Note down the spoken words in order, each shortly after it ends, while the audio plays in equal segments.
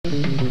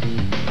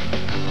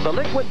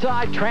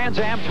Liquid-Tide Trans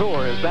Am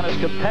Tour has been as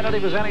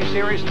competitive as any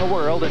series in the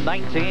world in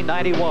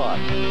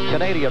 1991.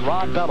 Canadian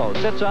Revell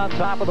sits on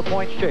top of the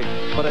points chase,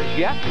 but has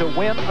yet to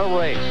win a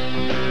race.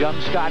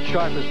 Young Scott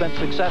Sharp has been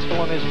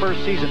successful in his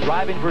first season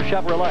driving for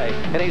Chevrolet,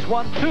 and he's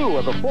won 2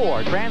 of the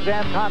 4 Trans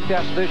Am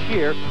contests this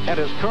year and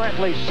is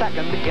currently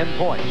second in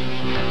points.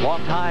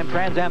 Longtime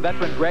Trans Am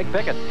veteran Greg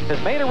Pickett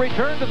has made a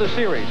return to the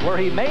series where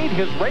he made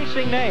his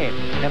racing name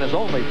and is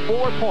only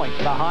 4 points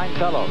behind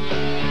fellows.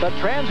 The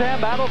Trans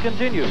Am battle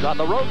continues on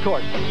the road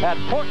course at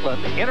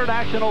Portland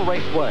International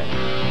Raceway.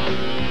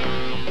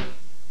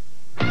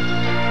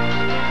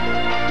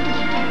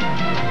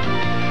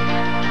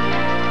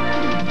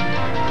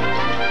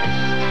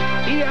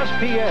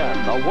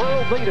 ESPN, the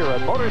world leader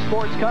in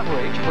motorsports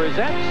coverage,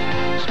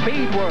 presents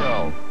Speed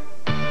World.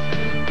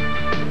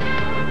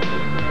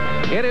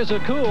 It is a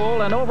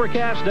cool and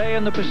overcast day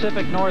in the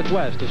Pacific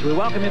Northwest as we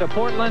welcome you to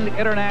Portland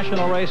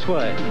International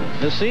Raceway,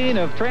 the scene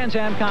of Trans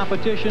Am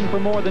competition for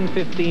more than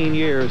 15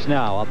 years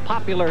now, a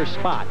popular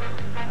spot.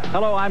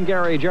 Hello, I'm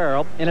Gary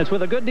Gerald, and it's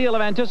with a good deal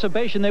of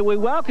anticipation that we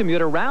welcome you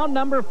to round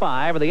number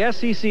 5 of the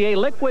SCCA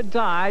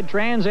Liquid-Tide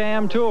Trans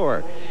Am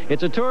Tour.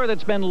 It's a tour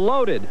that's been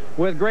loaded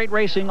with great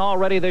racing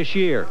already this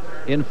year.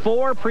 In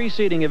 4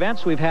 preceding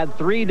events, we've had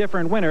 3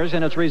 different winners,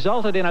 and it's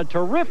resulted in a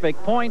terrific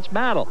points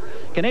battle.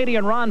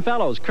 Canadian Ron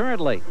Fellows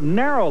currently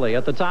narrowly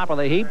at the top of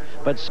the heap,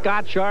 but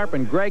Scott Sharp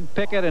and Greg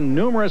Pickett and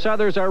numerous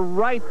others are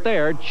right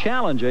there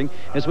challenging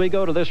as we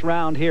go to this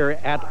round here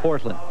at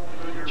Portland.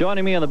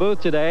 Joining me in the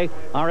booth today,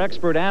 our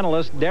expert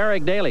analyst,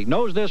 Derek Daly,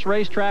 knows this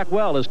racetrack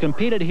well, has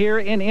competed here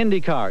in Indy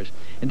cars.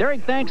 And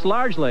Derek, thanks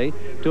largely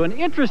to an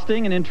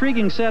interesting and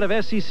intriguing set of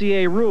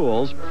SCCA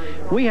rules,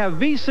 we have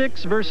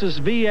V6 versus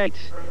V8.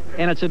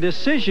 And it's a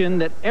decision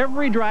that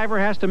every driver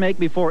has to make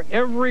before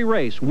every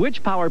race.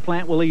 Which power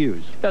plant will he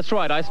use? That's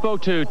right. I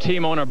spoke to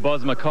team owner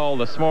Buzz McCall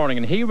this morning,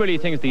 and he really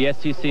thinks the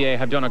SCCA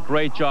have done a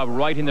great job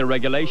writing the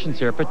regulations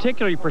here,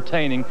 particularly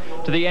pertaining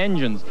to the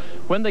engines.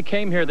 When they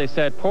came here, they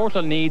said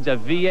Portland needs a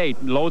V8,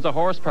 loads of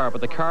horsepower,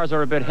 but the cars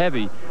are a bit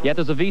heavy. Yet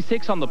there's a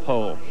V6 on the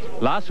pole.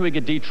 Last week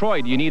at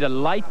Detroit, you need a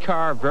light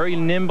car, very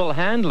nimble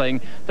handling,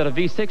 that a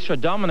V6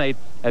 should dominate.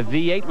 A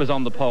V8 was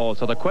on the pole,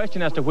 so the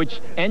question as to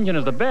which engine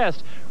is the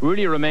best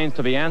really remains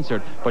to be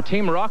answered. But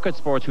Team Rocket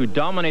Sports, who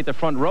dominate the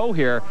front row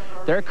here,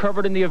 they're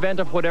covered in the event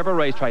of whatever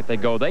racetrack they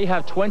go. They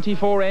have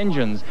 24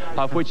 engines,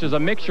 of which is a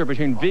mixture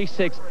between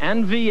V6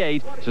 and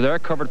V8, so they're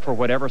covered for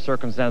whatever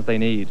circumstance they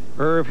need.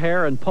 Irv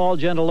Hare and Paul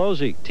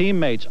Gentilozzi,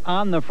 teammates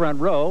on the front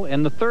row,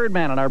 and the third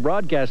man on our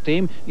broadcast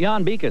team,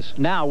 Jan Beekes,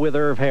 now with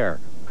Irv Hare.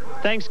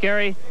 Thanks,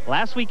 Gary.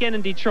 Last weekend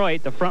in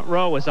Detroit, the front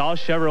row was all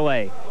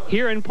Chevrolet.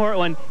 Here in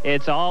Portland,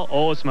 it's all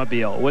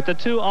Oldsmobile, with the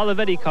 2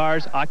 Olivetti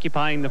cars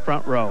occupying the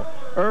front row.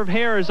 Irv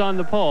Hare is on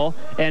the pole,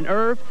 and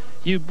Irv,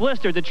 you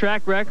blistered the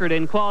track record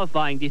in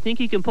qualifying. Do you think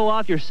you can pull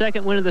off your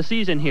second win of the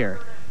season here?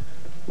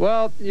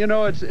 Well, you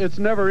know, it's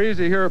never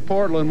easy here at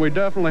Portland. We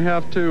definitely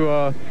have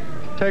to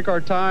take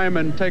our time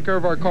and take care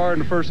of our car in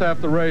the first half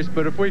of the race.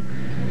 But if we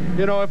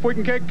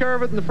can take care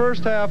of it in the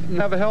first half and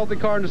have a healthy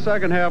car in the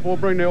second half, we'll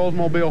bring the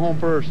Oldsmobile home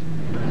first.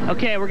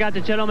 Okay, we got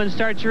the gentlemen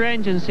start your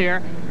engines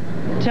here.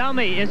 Tell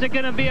me, is it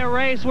going to be a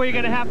race where you're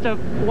going to have to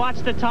watch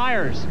the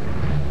tires?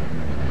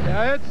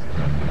 Yeah,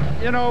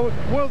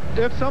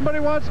 if somebody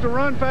wants to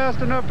run fast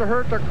enough to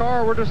hurt their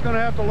car, we're just going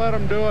to have to let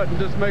them do it and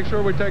just make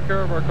sure we take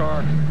care of our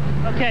car.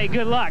 Okay,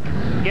 good luck.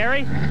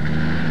 Gary?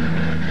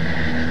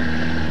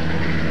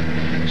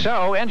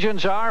 So,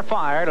 engines are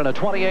fired in a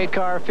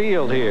 28-car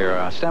field here.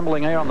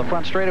 Assembling here on the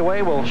front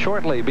straightaway will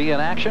shortly be in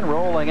action,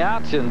 rolling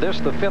out in this,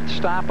 the 5th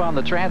stop on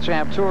the Trans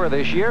Am Tour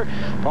this year.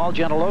 Paul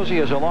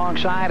Gentilozzi is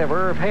alongside of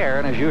Irv Hare,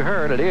 and as you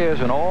heard, it is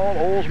an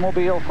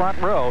all-Oldsmobile front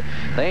row.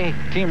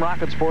 Team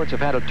Rocket Sports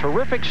have had a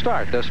terrific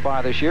start thus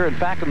far this year. In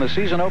fact, in the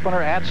season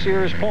opener at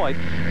Sears Point,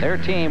 their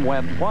team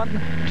went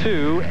 1,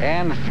 2,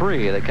 and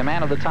 3. They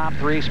commanded the top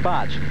 3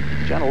 spots.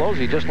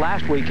 Gentilozzi just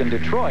last week in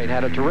Detroit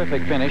had a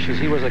terrific finish as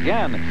he was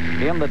again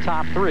in the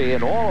top 3,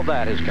 and all of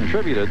that has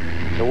contributed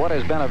to what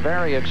has been a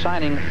very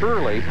exciting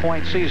early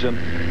point season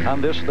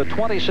on this, the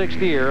 26th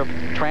year of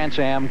Trans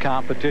Am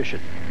competition.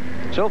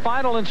 So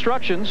final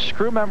instructions,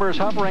 crew members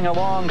hovering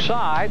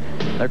alongside.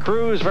 The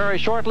crews very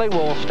shortly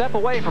will step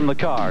away from the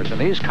cars,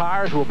 and these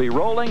cars will be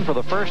rolling for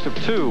the first of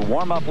 2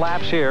 warm-up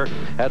laps here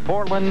at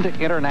Portland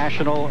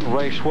International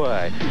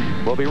Raceway.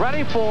 We'll be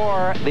ready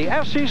for the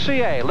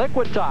SCCA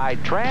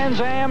Liquid-Tide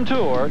Trans Am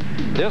Tour.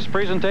 This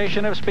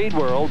presentation of Speed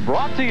World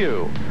brought to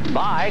you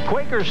by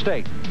Quaker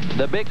State.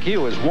 The Big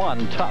Q is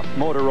one tough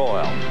motor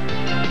oil.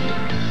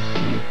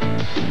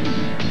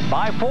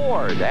 By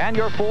Ford and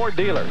your Ford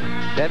dealer.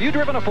 Have you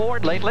driven a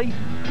Ford lately?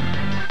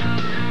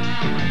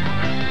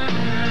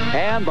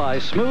 And by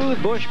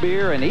smooth Busch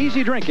beer and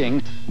easy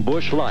drinking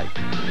Busch Light.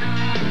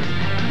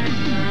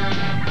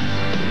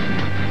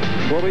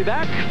 We'll be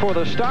back for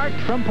the start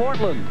from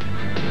Portland,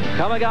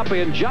 coming up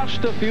in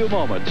just a few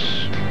moments.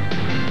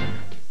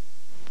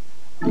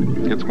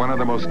 It's one of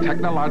the most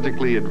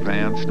technologically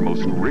advanced,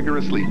 most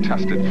rigorously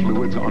tested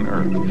fluids on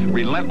Earth,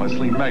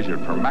 relentlessly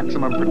measured for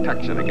maximum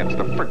protection against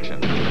the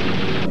friction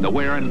the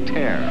wear and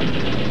tear,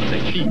 the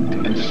heat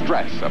and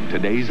stress of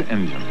today's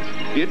engines.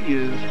 It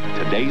is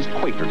today's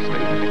Quaker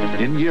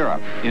State. In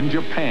Europe, in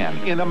Japan,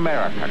 in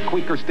America,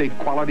 Quaker State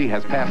quality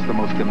has passed the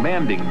most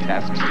demanding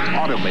tests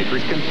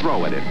automakers can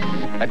throw at it.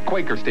 At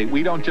Quaker State,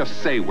 we don't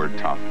just say we're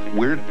tough,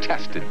 we're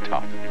tested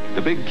tough.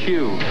 The big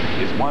Q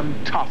is one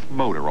tough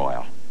motor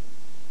oil.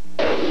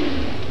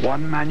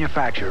 One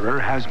manufacturer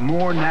has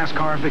more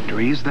NASCAR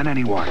victories than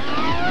anyone.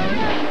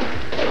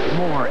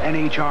 More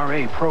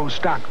NHRA Pro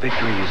Stock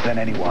victories than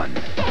anyone.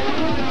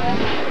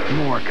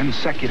 More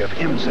consecutive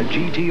IMSA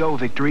GTO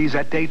victories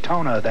at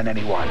Daytona than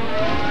anyone.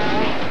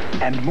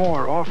 And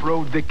more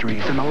off-road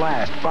victories in the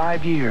last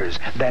 5 years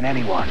than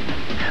anyone.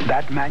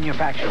 That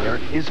manufacturer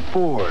is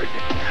Ford.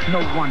 No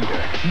wonder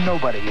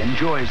nobody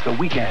enjoys the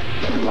weekend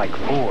like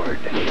Ford.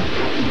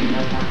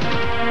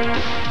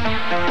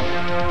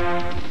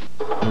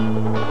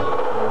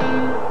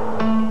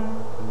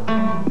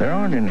 There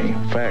aren't any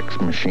fax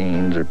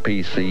machines or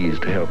PCs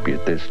to help you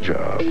at this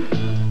job.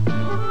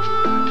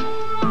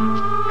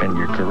 And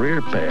your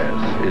career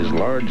path is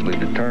largely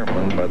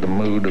determined by the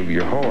mood of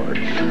your horse.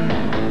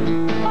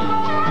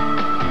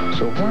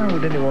 So why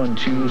would anyone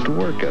choose to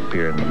work up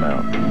here in the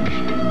mountains?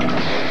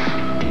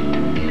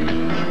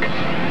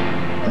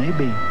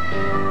 Maybe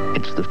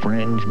it's the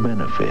fringe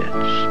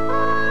benefits.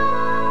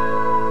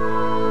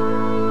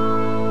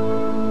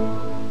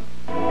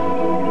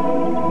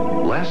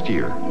 Last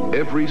year,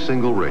 every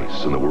single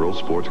race in the World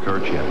Sports Car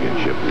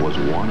Championship was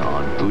won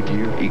on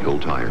Goodyear Eagle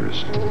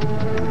tires,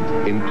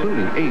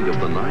 including 8 of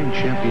the 9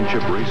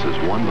 championship races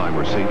won by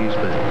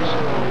Mercedes-Benz.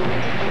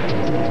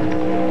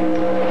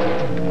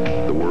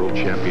 The World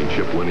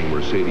Championship winning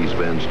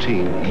Mercedes-Benz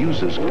team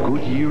uses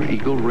Goodyear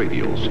Eagle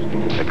radials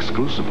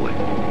exclusively,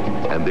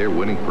 and their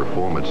winning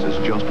performance is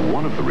just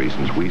one of the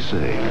reasons we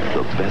say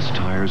the best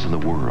tires in the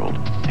world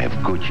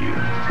have Goodyear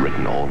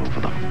written all over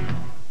them.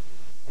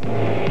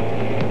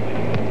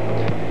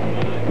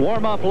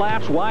 Warm-up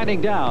laps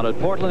winding down at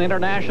Portland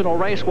International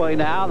Raceway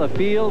now. The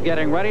field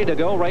getting ready to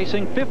go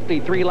racing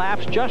 53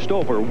 laps, just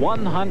over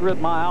 100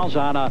 miles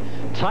on a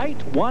tight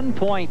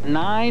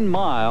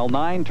 1.9-mile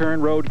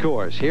 9-turn road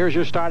course. Here's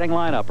your starting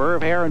lineup.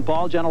 Irv Hare and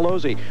Paul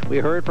Gentilozzi. We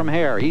heard from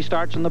Hare. He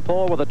starts in the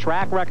pole with a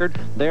track record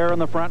there in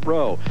the front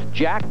row.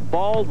 Jack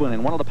Baldwin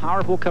in one of the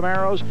powerful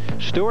Camaros.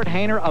 Stuart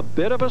Hayner, a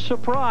bit of a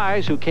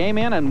surprise, who came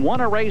in and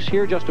won a race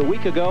here just a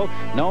week ago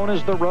known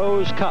as the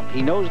Rose Cup.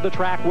 He knows the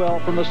track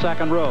well from the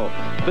second row.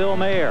 Phil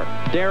Mayer,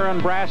 Darren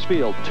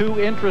Brassfield,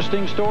 2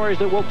 interesting stories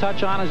that we'll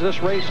touch on as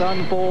this race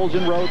unfolds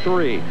in row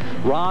 3.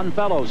 Ron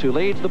Fellows, who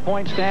leads the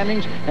point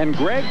standings, and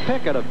Greg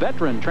Pickett, a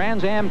veteran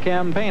Trans Am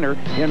campaigner,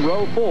 in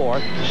row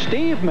 4.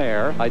 Steve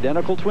Mayer,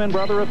 identical twin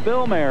brother of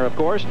Bill Mayer, of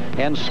course,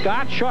 and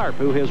Scott Sharp,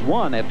 who has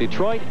won at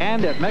Detroit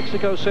and at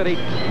Mexico City,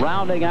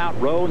 rounding out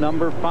row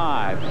number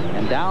 5.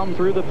 And down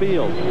through the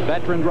field,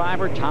 veteran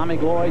driver Tommy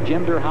Gloy,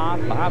 Jim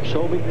DeHaan, Bob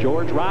Sobek,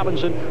 George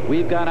Robinson.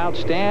 We've got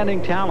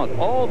outstanding talent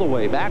all the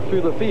way back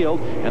through the field,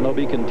 and there'll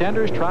be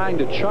contenders trying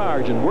to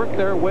charge and work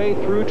their way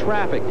through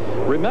traffic.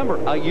 Remember,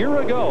 a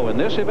year ago in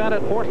this event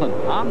at Portland,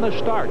 on the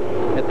start,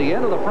 at the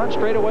end of the front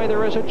straightaway,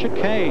 there is a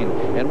chicane,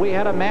 and we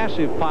had a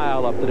massive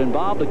pile-up that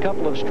involved a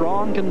couple of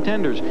strong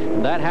contenders.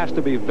 And that has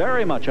to be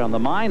very much on the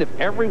mind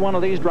of every one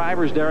of these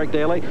drivers, Derek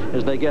Daly,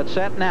 as they get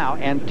set now,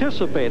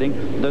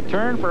 anticipating the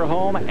turn for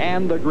home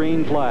and the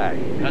green flag.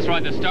 That's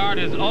right. The start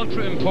is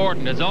ultra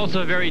important. It's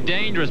also very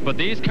dangerous, but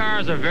these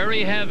cars are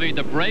very heavy.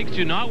 The brakes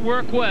do not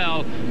work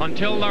well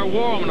until they're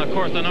warm, and of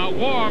course they're not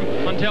warm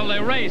until they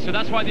race. So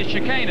that's why this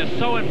chicane is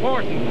so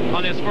important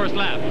on this first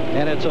lap.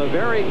 And it's a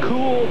very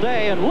cool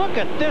day, and look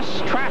at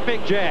this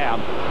traffic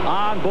jam.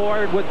 On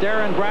board with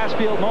Darren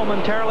Brassfield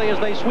momentarily as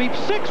they sweep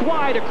 6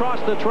 wide across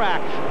the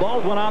track.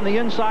 Baldwin on the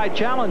inside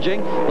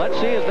challenging. Let's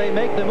see as they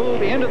make the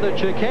move into the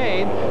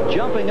chicane,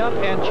 jumping up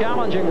and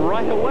challenging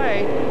right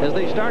away as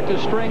they start to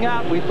string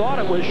out. We thought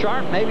it was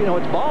Sharp. Maybe no,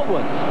 it's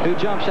Baldwin who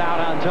jumps out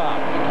on top.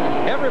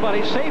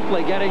 Everybody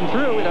safely getting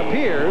through, it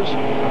appears,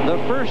 the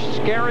first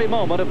scary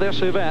moment of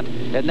this event.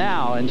 And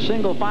now in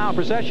single file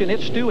procession,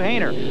 it's Stu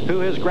Hayner who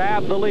has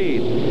grabbed the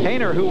lead.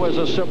 Hayner, who was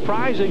a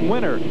surprising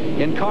winner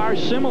in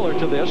cars similar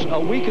to this a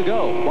week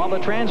ago while the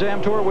Trans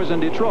Am Tour was in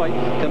Detroit,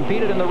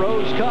 competed in the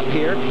Rose Cup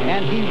here,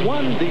 and he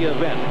won the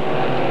event.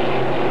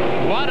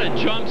 What a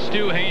jump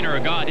Stu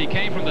Hayner got. He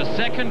came from the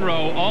second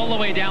row all the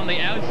way down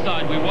the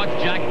outside. We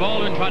watched Jack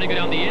Baldwin try to go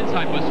down the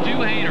inside, but Stu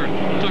Hayner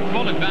took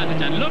full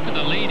advantage. And look at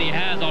the lead he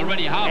has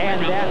already halfway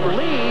around. And that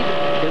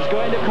lead is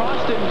going to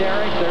cost him,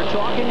 Derek. They're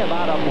talking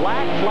about a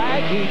black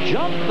flag. He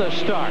jumped the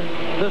start.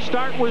 The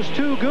start was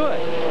too good.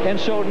 And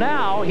so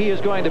now he is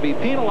going to be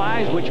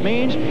penalized, which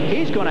means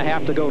he's going to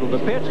have to go to the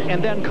pits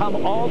and then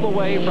come all the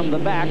way from the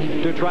back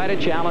to try to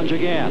challenge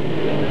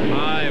again.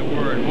 My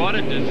word, what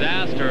a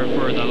disaster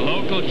for the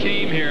local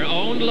team here,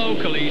 owned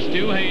locally.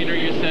 Stu Hayner,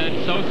 you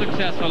said, so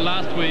successful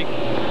last week,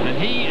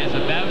 and he is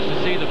about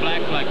to see the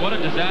black flag. What a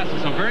disaster.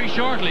 So very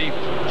shortly,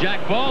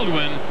 Jack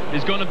Baldwin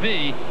is going to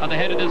be at the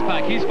head of this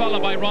pack. He's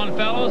followed by Ron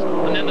Fellows,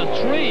 and then the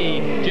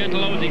 3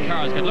 Gentilozzi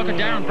cars. Look at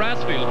Darren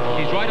Brassfield.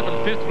 He's right up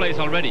in 5th place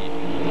already.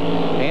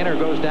 Hayner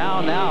goes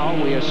down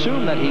now. We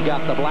assume that he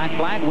got the black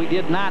flag. We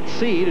did not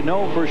see to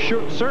know for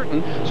sure,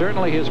 certain.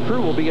 Certainly his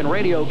crew will be in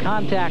radio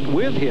contact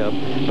with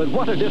him. But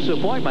what a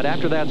disappointment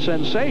after that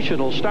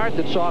sensational start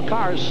that saw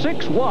cars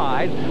 6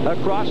 wide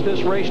across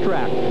this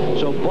racetrack.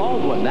 So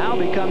Baldwin now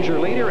becomes your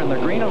leader in the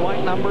green and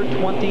white number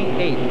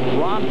 28.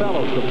 Ron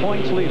Fellows, the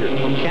points leader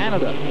from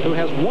Canada, who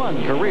has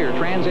 1 career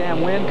Trans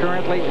Am win,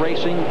 currently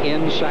racing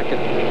in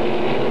second.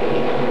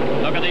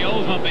 Look at the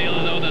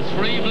Oldsmobile, though. The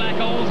 3 black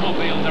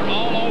Oldsmobiles are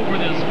all over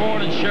this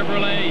Ford and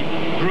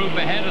Chevrolet group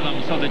ahead of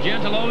them. So the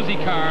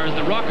Gentilozzi cars,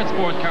 the Rocket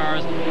Sport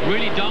cars,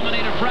 really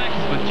dominated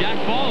practice. But Jack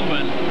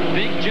Baldwin,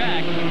 Big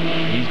Jack,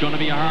 he's going to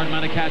be a hard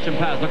man to catch and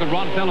pass. Look at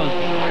Ron Fellows'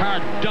 car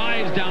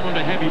dives down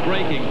under heavy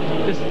braking.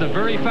 This is the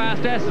very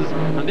fast S's,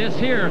 and this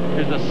here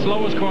is the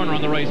slowest corner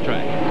on the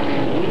racetrack.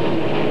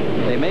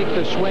 They make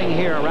the swing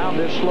here around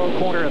this slow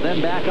corner and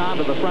then back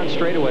onto the front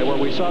straightaway where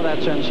we saw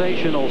that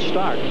sensational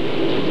start.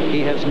 He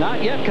has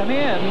not yet come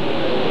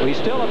in. We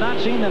still have not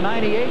seen the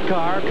 98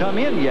 car come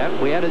in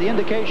yet. We had the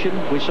indication.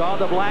 We saw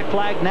the black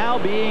flag now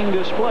being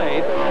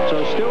displayed.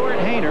 So Stuart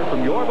Hayner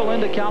from Yorba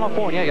Linda,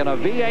 California, in a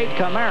V8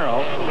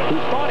 Camaro, who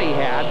thought he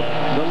had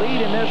the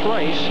lead in this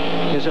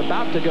race, is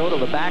about to go to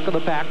the back of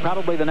the pack.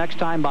 Probably the next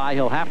time by,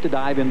 he'll have to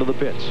dive into the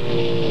pits.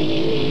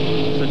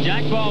 So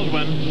Jack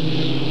Baldwin,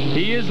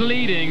 he is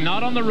leading,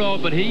 not on the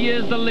road, but he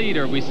is the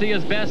leader. We see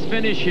his best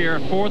finish here,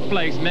 4th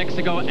place,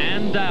 Mexico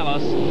and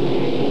Dallas.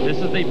 This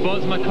is the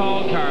Buzz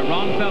McCall car.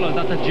 Ron Fellows,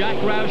 that's a Jack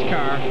Roush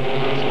car,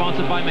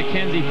 sponsored by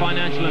McKenzie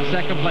Financial in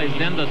 2nd place.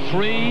 Then the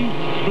 3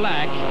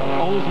 black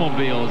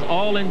Oldsmobiles,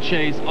 all in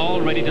chase,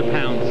 all ready to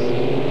pounce.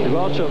 We've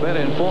also been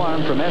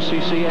informed from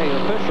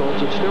SCCA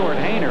officials that Stuart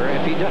Hayner,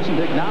 if he doesn't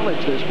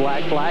acknowledge this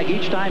black flag,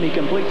 each time he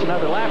completes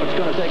another lap, it's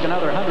going to take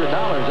another $100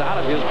 out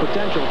of his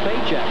potential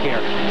paycheck here.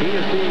 He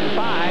is being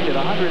fined at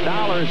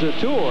 $100 a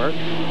tour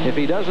if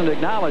he doesn't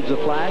acknowledge the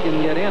flag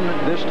and get in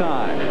this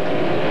time.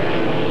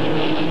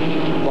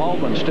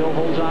 Baldwin still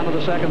holds on to the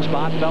 2nd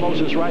spot.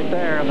 Fellows is right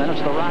there, and then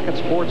it's the Rocket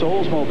Sports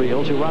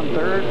Oldsmobiles who run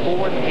 3rd,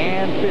 4th,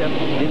 and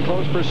 5th in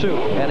close pursuit.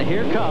 And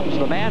here comes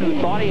the man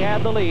who thought he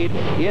had the lead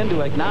in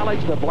to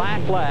acknowledge the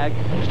black flag.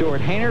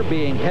 Stuart Hayner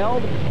being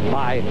held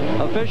by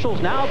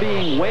officials, now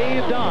being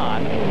waved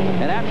on.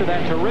 And after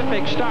that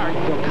terrific start,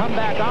 he'll come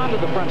back onto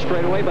the front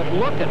straightaway. But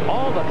look at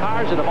all the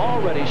cars that have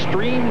already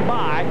streamed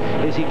by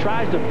as he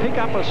tries to pick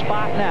up a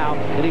spot now,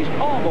 and he's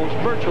almost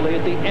virtually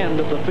at the end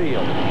of the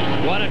field.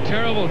 What a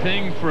terrible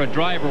thing for a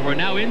driver. We're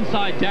now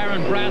inside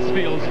Darren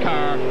Brassfield's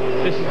car.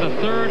 This is the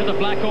 3rd of the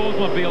black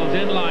Oldsmobiles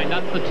in line.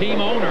 That's the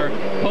team owner,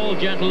 Paul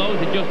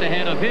Gentilozzi, just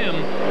ahead of him,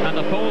 and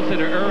the pole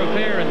sitter, Irv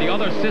Hare, in the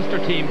other sister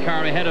team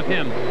car ahead of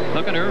him.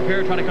 Look at Irv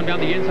Hare trying to come down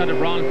the inside of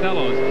Ron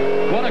Fellows.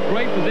 What a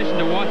great position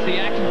to watch the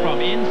action from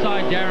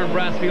inside Darren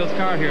Brassfield's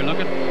car here. Look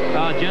at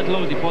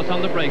Gentilozzi puts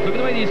on the brakes. Look at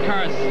the way these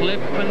cars slip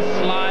and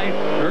slide.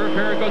 Irv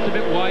Hare goes a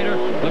bit wider.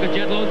 Look at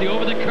Gentilozzi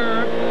over the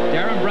curve.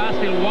 Darren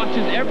Brassfield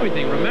watches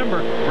everything.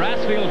 Remember,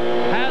 Brassfield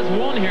has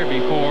won here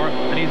before,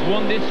 and he's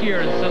won this year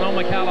in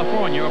Sonoma,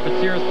 California, up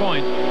at Sears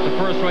Point, the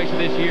first race of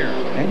this year.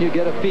 And you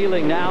get a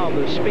feeling now of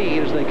the speed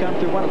as they come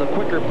through one of the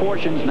quicker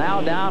portions,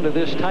 now down to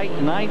this tight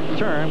 9th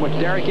turn, which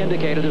Derek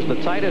indicated is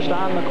the tightest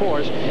on the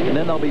course, and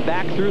then they'll be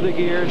back through the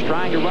gears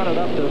trying to run it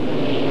up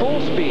to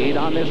full speed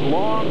on this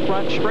long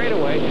front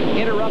straightaway,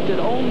 interrupted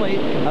only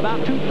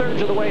about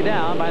 2/3 of the way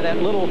down by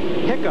that little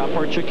hiccup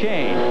or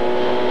chicane.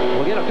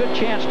 We'll get a good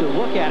chance to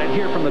look at it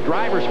here from the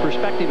driver's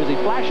perspective as he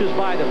flashes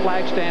by the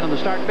flag stand on the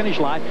start-finish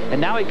line,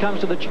 and now he comes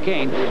to the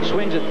chicane,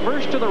 swings it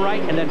first to the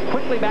right and then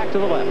quickly back to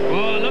the left.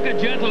 Oh, look at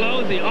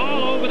Gentilozzi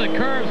all over the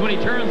curves when he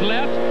turns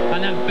left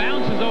and then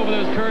bounces over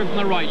those curves on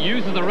the right,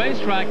 uses the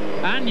racetrack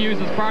and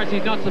uses parts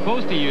he's not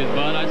supposed to use,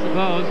 but I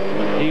suppose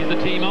he's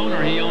the team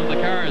owner. He owns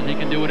the cars. He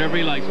can do whatever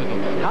he likes with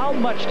them. How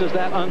much does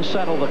that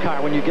unsettle the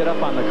car when you get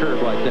up on the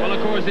curve like that? Well,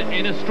 of course,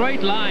 in a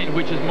straight line,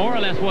 which is more or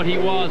less what he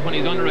was when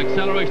he's under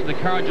acceleration, the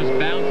car just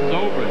bounces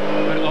over it.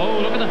 But, oh,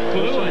 look at the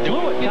fluid.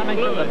 Fluid coming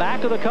from the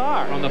back of the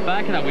car. From the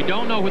back of that. We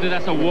don't know whether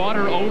that's a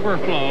water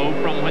overflow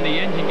from when the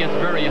engine gets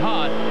very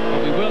hot,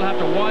 but we will have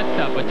to watch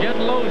that. But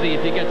Gentilozzi,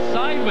 if he gets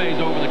sideways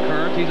over the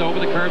curves, he's over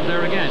the curves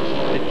there again.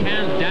 It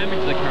can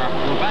damage the car.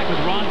 We're back with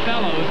Ron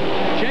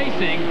Fellows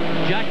chasing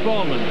Jack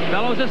Baldwin.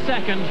 Fellows is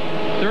 2nd.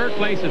 3rd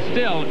place is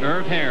still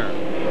Irv Hare.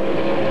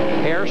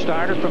 Hare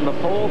started from the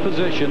pole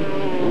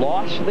position,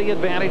 lost the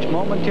advantage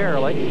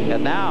momentarily,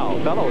 and now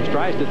Fellows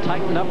tries to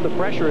tighten up the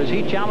pressure as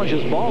he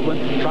challenges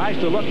Baldwin, tries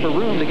to look for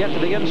room to get to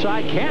the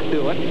inside, can't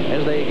do it,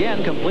 as they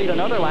again complete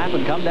another lap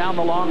and come down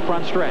the long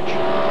front stretch.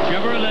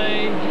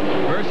 Chevrolet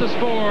versus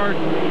Ford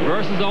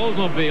versus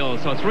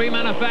Oldsmobile. So 3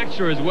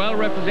 manufacturers well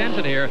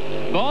represented here.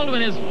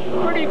 Baldwin is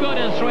pretty good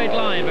in a straight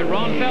line, but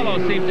Ron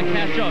Fellows seems to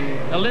catch up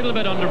a little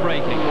bit under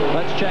braking.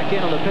 Let's check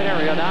in on the pit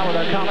area now with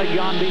our colleague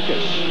Jan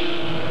Beekes.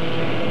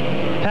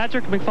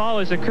 Patrick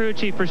McFall is the crew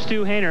chief for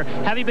Stu Hayner.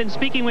 Have you been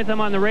speaking with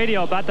him on the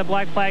radio about the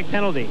black flag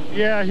penalty?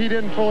 Yeah, he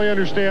didn't fully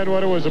understand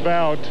what it was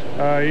about.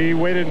 He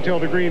waited until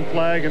the green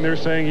flag, and they're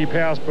saying he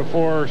passed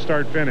before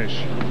start-finish.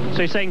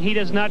 So you're saying he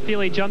does not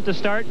feel he jumped the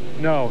start?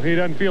 No, he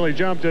doesn't feel he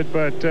jumped it,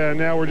 but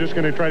now we're just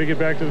going to try to get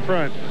back to the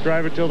front.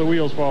 Drive it till the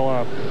wheels fall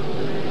off.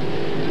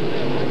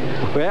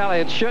 Well,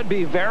 it should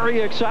be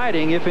very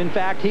exciting if, in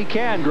fact, he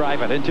can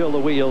drive it until the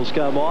wheels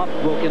come off.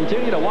 We'll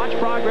continue to watch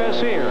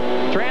progress here.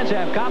 Trans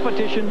Am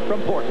competition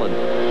from Portland.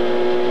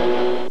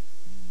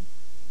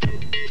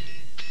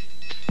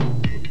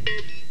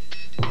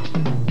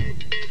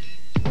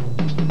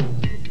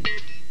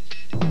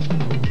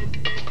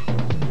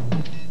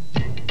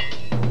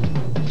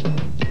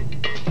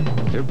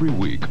 Every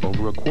week,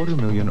 over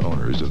 250,000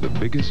 owners of the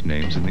biggest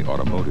names in the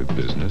automotive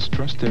business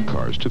trust their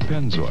cars to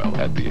Pennzoil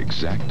at the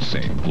exact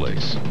same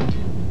place.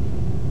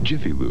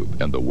 Jiffy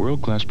Lube and the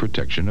world-class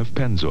protection of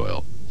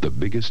Pennzoil, the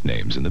biggest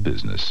names in the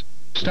business.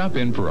 Stop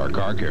in for our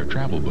car care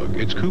travel book.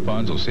 Its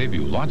coupons will save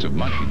you lots of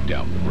money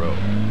down the road.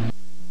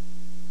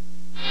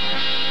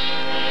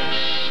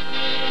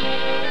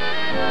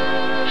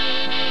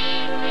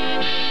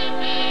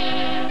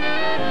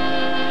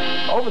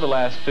 Over the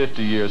last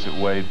 50 years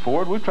at Wade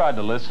Ford, we've tried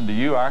to listen to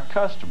you, our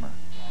customer.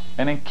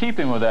 And in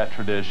keeping with that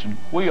tradition,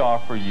 we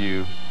offer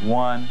you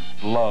one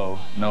low,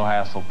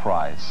 no-hassle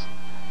price.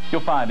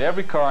 You'll find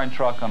every car and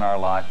truck on our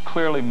lot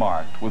clearly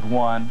marked with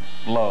one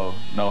low,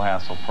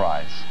 no-hassle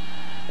price.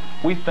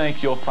 We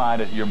think you'll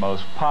find it your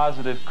most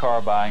positive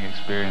car buying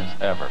experience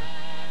ever.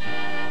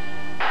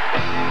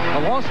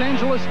 The Los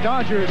Angeles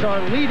Dodgers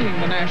are leading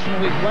the National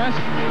League West.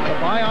 The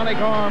bionic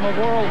arm of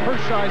Orel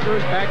Hershiser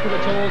is back to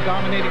its old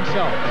dominating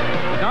self.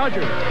 The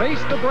Dodgers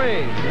face the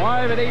Braves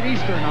live at 8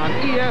 Eastern on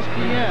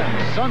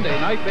ESPN, Sunday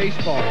Night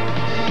Baseball.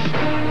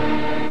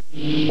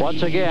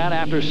 Once again,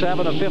 after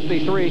 7 of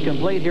 53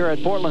 complete here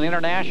at Portland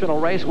International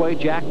Raceway,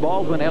 Jack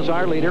Baldwin as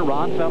our leader.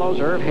 Ron Fellows,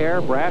 Irv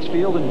Hare,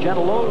 Brassfield, and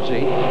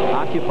Gentilozzi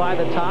occupy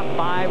the top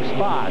 5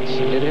 spots.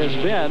 It has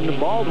been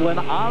Baldwin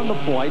on the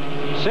point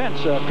since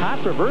a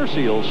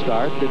controversial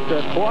start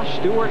that cost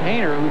Stuart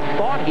Hayner, who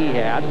thought he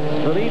had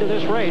the lead of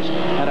this race,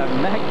 and a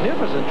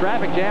magnificent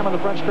traffic jam on the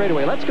front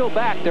straightaway. Let's go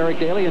back, Derek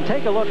Daly, and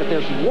take a look at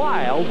this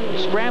wild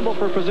scramble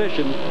for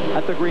position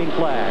at the green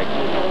flag.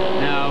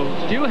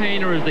 Now, Stu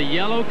Hayner is the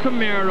yellow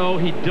Camaro.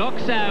 He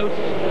ducks out.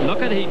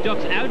 Look at it. He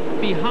ducks out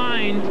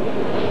behind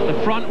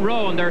the front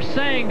row, and they're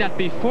saying that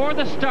before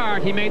the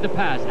start he made the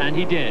pass, and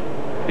he did.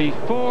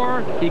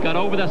 Before he got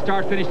over the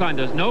start-finish line,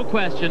 there's no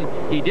question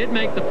he did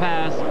make the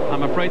pass.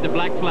 I'm afraid the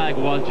black flag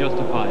was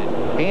justified.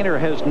 Hayner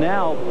has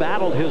now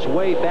battled his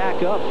way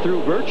back up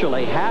through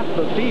virtually half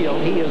the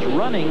field. He is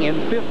running in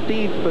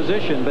 15th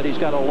position, but he's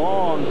got a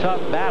long,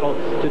 tough battle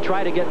to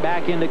try to get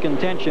back into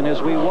contention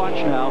as we watch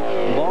now.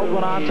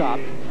 Baldwin on top.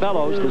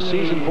 Fellows, the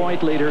season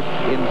point leader, in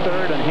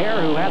 3rd, and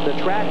Hare, who had the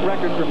track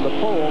record from the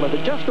pole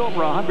of just over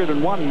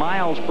 101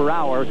 miles per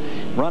hour,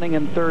 running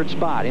in 3rd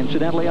spot.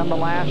 Incidentally, on the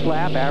last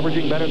lap,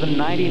 averaging better than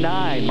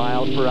 99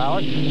 miles per hour.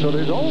 So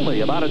there's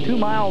only about a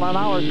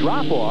 2-mile-an-hour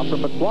drop-off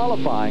from the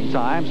qualifying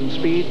times and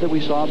speeds that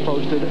we saw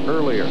posted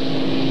earlier.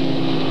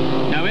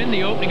 Now, in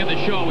the opening of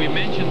the show, we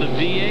mentioned the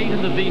V8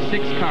 and the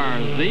V6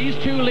 cars. These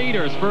two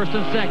leaders, 1st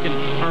and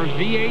 2nd, are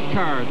V8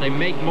 cars. They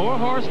make more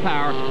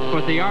horsepower,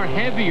 but they are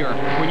heavier.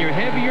 When you're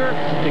heavier,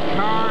 the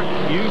car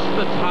uses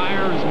the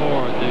tires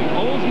more. The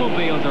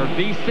Oldsmobiles are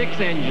V6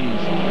 engines.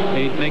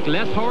 They make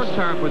less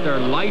horsepower, but they're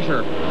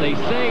lighter. They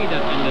say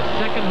that in the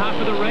second half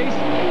of the race,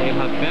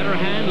 they'll have better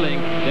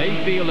handling.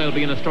 They feel they'll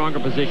be in a stronger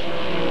position.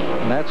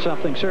 And that's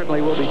something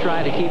certainly we'll be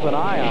trying to keep an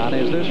eye on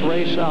as this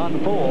race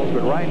unfolds.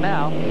 But right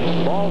now,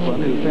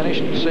 Baldwin, who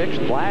finished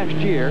 6th last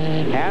year,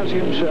 has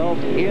himself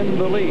in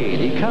the lead.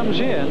 He comes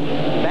in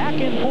back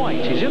in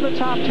points. He's in the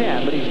top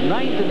 10, but he's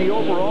 9th in the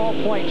overall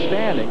point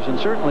standings, and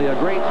certainly a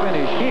great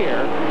finish here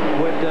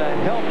would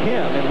help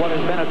him in what has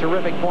been a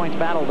terrific points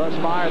battle thus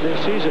far this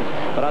season.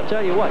 But I'll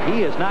tell you what,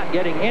 he is not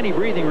getting any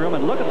breathing room,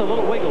 and look at the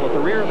little wiggle at the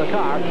rear of the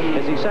car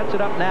as he sets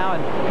it up now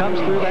and comes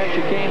through that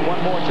chicane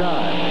one more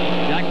time.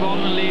 Jack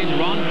Baldwin leads.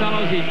 Ron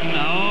Fellows,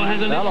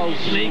 has a little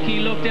sneaky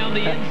look down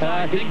the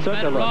inside. Thinks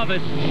better of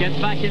it. Gets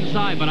back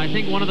inside. But I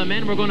think one of the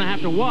men we're going to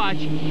have to watch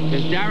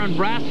is Darren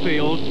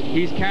Brassfield.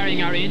 He's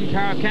carrying our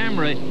in-car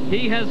camera.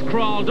 He has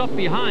crawled up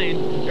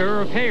behind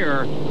Irv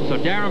Hare. So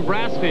Darren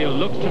Brassfield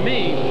looks to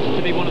me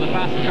to be one of the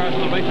fastest cars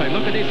on the racetrack.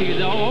 Look at this. He's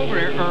all over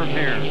Irv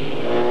Hare.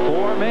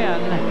 4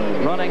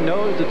 men running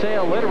nose to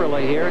tail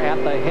literally here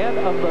at the head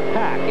of the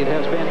pack. It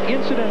has been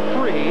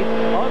incident-free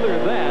other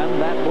than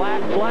that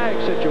black flag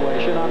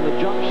situation on the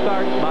jump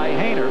start by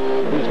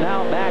Hayner, who's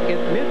now back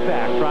in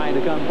mid-pack trying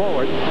to come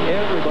forward.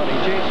 Everybody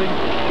chasing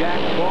Jack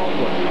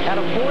Baldwin. Had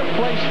a 4th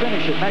place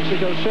finish at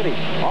Mexico City.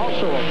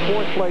 Also a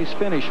 4th place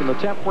finish in the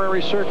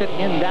temporary circuit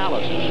in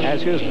Dallas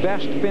as his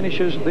best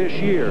finishes this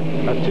year.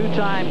 A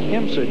 2-time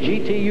IMSA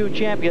GTU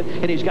champion,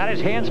 and he's got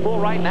his hands full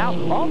right now,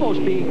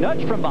 almost being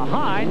nudged from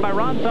behind by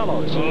Ron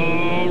Fellows.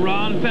 Oh,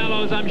 Ron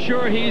Fellows, I'm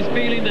sure he's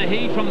feeling the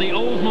heat from the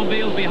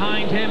Oldsmobile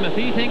behind him. If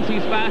he thinks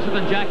he's faster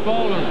than Jack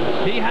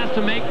Baldwin, he has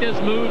to make this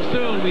move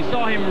soon. We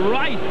saw him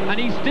right, and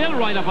he's still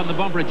right up on the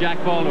bumper of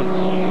Jack Baldwin.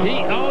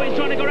 He's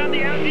trying to go around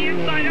the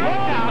inside.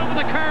 Over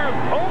the curve.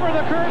 Over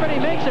the curve, and he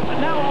makes it, but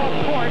now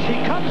off course. He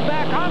comes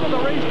back onto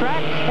the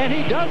racetrack, and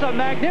he does a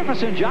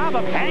magnificent job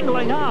of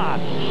angling on.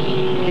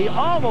 He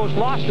almost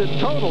lost it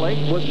totally,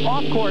 was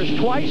off course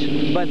twice,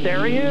 but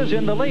there he is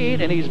in the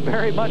lead, and he's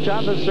very much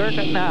on the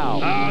circuit now.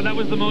 Oh, that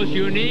was the most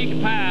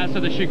unique pass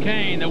of the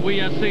chicane that we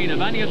have seen. If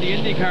any of the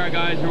IndyCar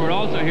guys who were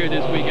also here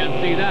this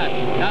weekend see that,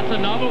 that's a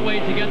novel way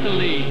to get the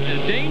lead. In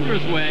a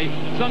dangerous way,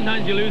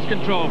 sometimes you lose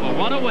control, but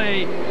what a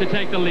way to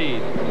take the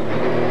lead.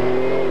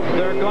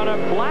 They're going to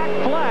black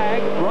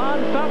flag Ron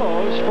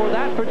Fellows for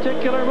that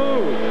particular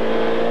move.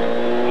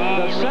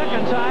 The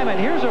second time, and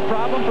here's a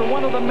problem for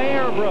one of the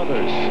Mayer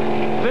brothers.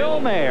 Phil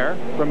Mayer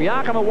from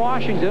Yakima,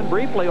 Washington,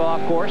 briefly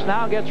off course,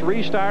 now gets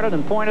restarted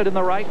and pointed in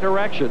the right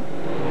direction.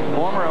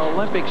 Former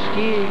Olympic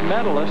skiing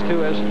medalist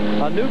who is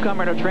a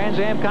newcomer to Trans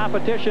Am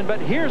competition. But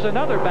here's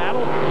another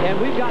battle, and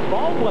we've got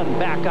Baldwin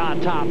back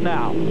on top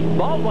now.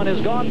 Baldwin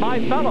has gone by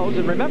Fellows,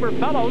 and remember,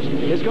 Fellows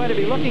is going to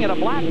be looking at a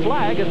black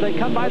flag as they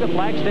come by the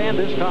flag stand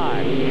this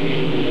time.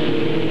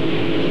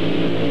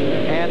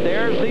 And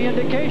there's the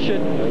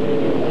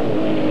indication.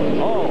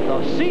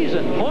 The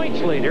season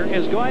points leader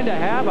is going to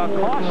have a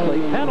costly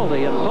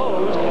penalty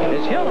imposed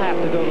as he'll have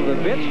to go to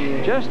the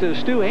pits, just as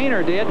Stu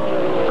Ayner did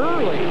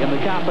early in the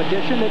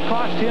competition that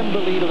cost him the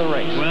lead of the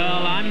race.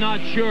 Well, I'm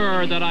not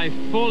sure that I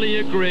fully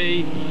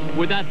agree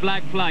with that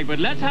black flag, but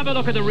let's have a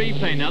look at the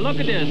replay. Now look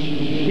at this.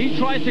 He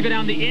tries to go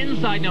down the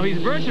inside. Now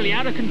he's virtually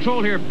out of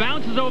control here,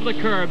 bounces over the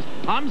curbs.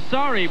 I'm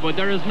sorry, but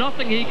there is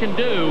nothing he can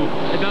do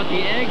about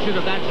the exit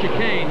of that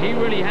chicane. He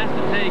really has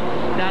to take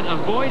that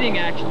avoiding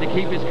action to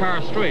keep his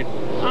car straight.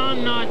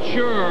 I'm not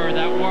sure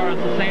that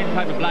warrants the same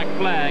type of black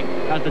flag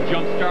as the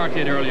jump start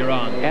did earlier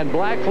on. And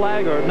black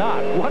flag or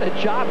not, what a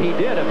job he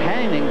did of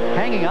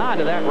hanging on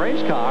to that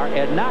race car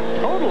and not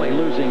totally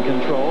losing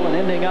control and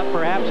ending up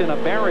perhaps in a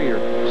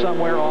barrier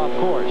somewhere off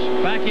course.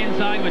 Back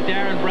inside with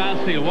Darren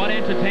Brasfield. What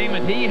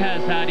entertainment he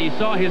has had. He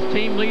saw his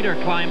team leader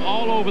climb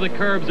all over the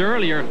curbs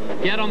earlier,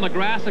 get on the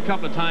grass a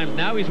couple of times.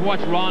 Now he's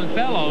watched Ron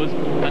Fellows,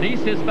 and he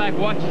sits back,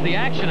 watches the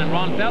action, and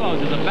Ron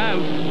Fellows is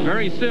about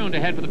very soon to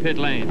head for the pit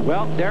lane.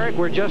 Well, Derek,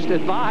 we're just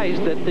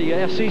advised that the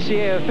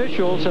SCCA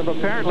officials have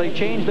apparently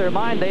changed their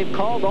mind. They've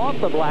called off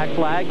the black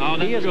flag.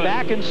 He is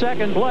back in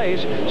second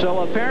place, so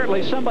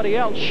apparently somebody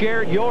else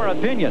shared your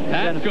opinion.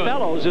 And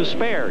Fellows is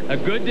spared. A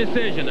good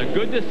decision,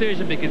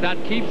 because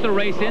that keeps the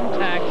race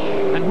intact.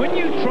 And when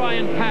you try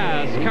and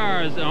pass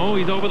cars, oh,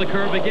 he's over the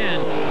curb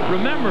again.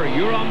 Remember,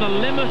 you're on the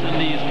limit in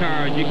these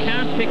cars. You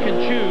can't pick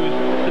and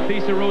choose the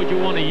piece of road you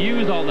want to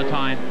use all the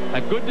time.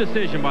 A good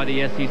decision by the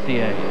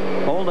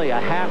SCCA. Only a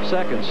half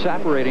second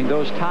separating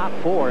those top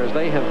four as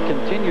they have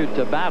continued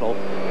to battle.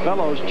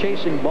 Fellows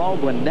chasing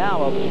Baldwin,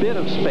 now a bit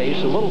of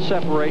space, a little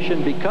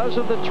separation because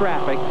of the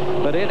traffic,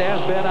 but it has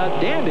been a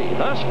dandy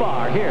thus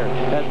far here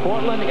at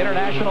Portland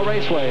International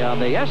Raceway on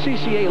the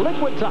SCCA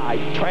Liquid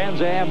Tide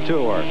Trans Am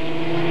Tour.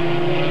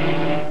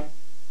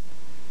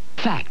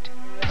 Fact: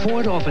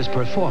 Ford offers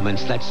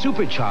performance that's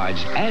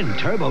supercharged and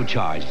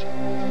turbocharged.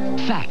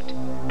 Fact: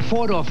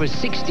 Ford offers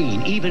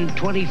 16, even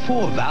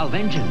 24-valve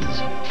engines.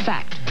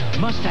 Fact: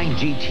 Mustang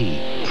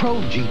GT,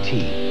 Probe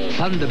GT,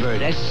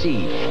 Thunderbird SC,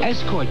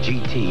 Escort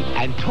GT,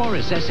 and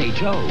Taurus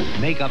SHO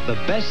make up the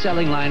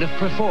best-selling line of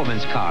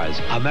performance cars,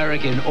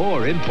 American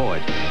or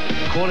import.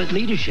 Call it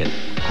leadership,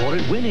 call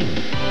it winning.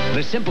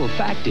 The simple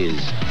fact is,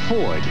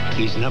 Ford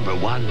is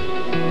 #1.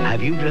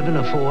 Have you driven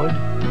a Ford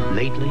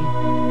lately?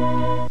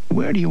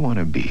 Where do you want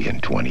to be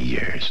in 20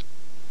 years?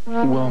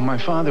 Well, my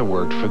father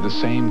worked for the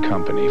same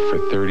company for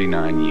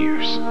 39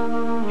 years.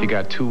 He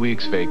got 2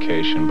 weeks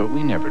vacation, but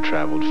we never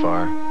traveled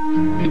far.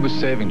 He was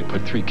saving to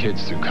put 3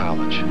 kids through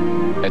college.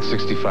 At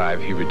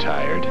 65, he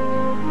retired.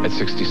 At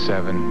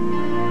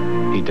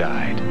 67, he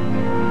died.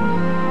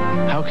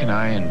 How can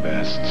I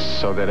invest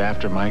so that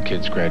after my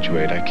kids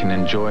graduate, I can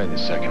enjoy the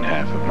second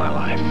half of my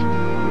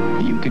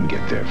life? You can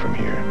get there from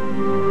here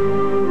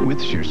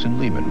with Shearson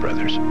Lehman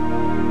Brothers.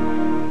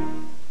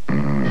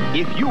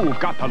 If you've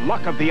got the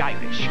luck of the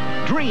Irish,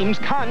 dreams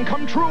can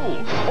come true.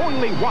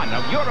 Only one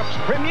of Europe's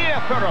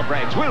premier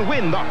thoroughbreds will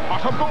win the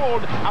pot of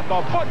gold at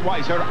the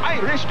Budweiser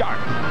Irish Dart,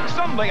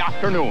 Sunday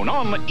afternoon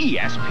on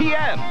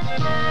ESPN.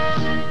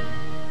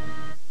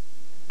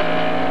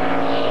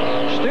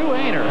 Stu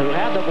Ayner, who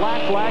had the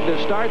black flag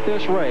to start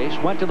this race,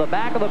 went to the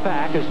back of the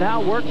pack, has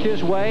now worked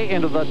his way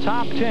into the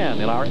top 10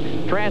 in our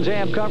Trans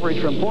Am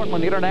coverage from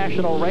Portland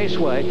International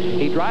Raceway.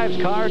 He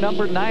drives car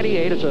number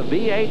 98. It's a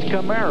V8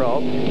 Camaro.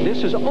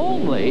 This is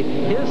only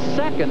his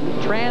second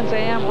Trans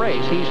Am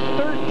race. He's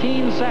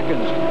 13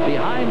 seconds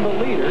behind the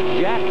leader,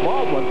 Jack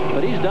Baldwin,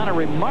 but he's done a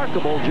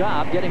remarkable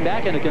job getting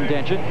back into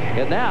contention.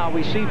 And now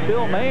we see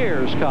Phil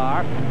Mayer's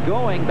car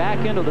going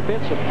back into the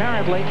pits,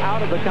 apparently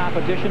out of the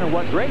competition. And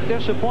what great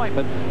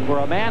disappointment for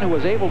a man who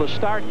was able to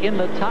start in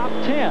the top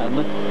 10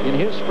 in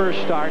his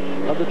first start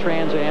of the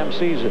Trans Am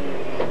season.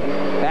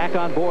 Back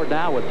on board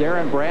now with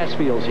Darren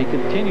Brassfields. He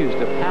continues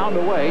to pound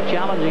away,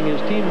 challenging his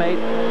teammate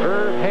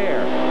Irv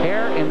Hare.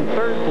 Hare in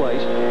third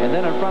place, and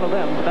then in front of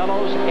them,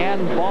 Fellows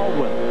and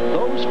Baldwin.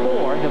 Those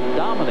four have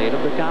dominated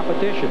the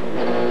competition.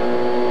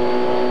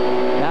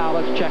 Now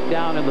let's check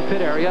down in the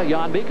pit area.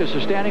 Jan Beekes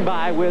is standing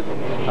by with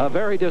a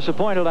very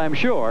disappointed, I'm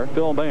sure,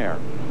 Phil Mayer.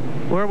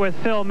 We're with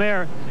Phil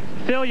Mayer.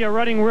 Phil, you're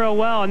running real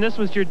well, and this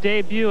was your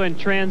debut in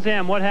Trans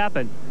Am. What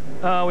happened?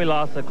 We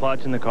lost the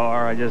clutch in the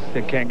car. I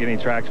can't get any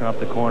traction off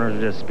the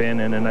corners, just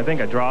spinning, and I think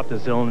I dropped the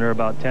cylinder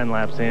about 10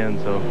 laps in,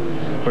 so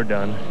we're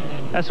done.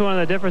 That's one of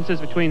the differences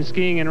between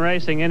skiing and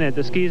racing, isn't it?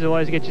 The skis will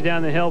always get you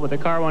down the hill, but the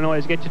car won't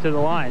always get you to the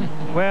line.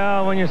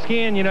 Well, when you're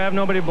skiing, you have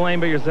nobody to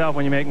blame but yourself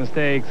when you make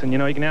mistakes. And, you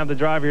can have the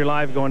drive of your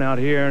life going out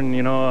here, and,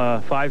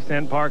 a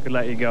 5-cent park could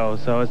let you go.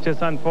 So it's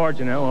just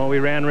unfortunate. Well, we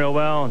ran real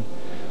well, and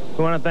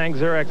we want to thank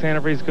Xerox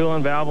Antifreeze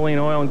Coolant,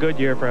 Valvoline Oil, and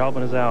Goodyear for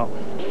helping us out.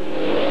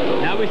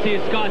 Now we see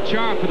Scott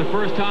Sharp for the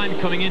first time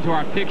coming into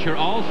our picture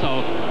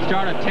also.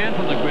 Started 10th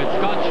on the grid.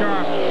 Scott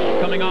Sharp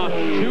coming off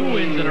 2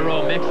 wins in a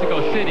row,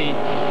 Mexico City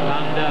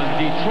and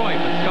Detroit.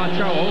 But Scott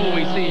Sharp,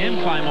 we see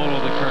him climb all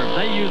over the curves.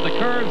 They use the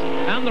curves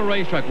and the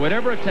racetrack,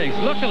 whatever it takes.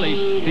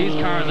 Luckily, these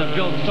cars are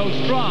built so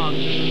strong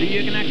that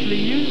you can actually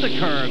use the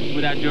curves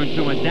without doing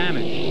too much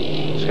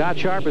damage. Scott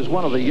Sharp is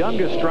one of the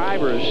youngest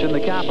drivers in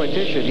the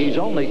competition. He's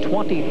only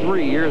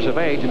 23 years of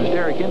age, and as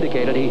Derek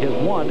indicated, he has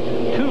won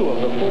 2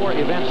 of the 4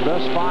 events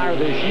thus far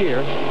this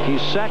year.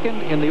 He's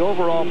second in the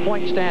overall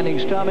point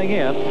standings coming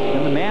in,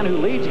 and the man who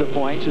leads the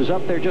points is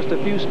up there just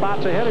a few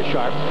spots ahead of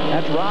Sharp.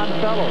 That's Ron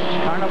Fellows,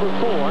 car number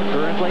 4,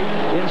 currently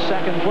in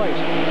second place.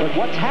 But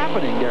what's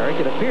happening, Derek?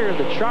 It appears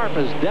that Sharp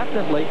is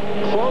definitely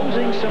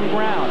closing some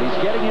ground.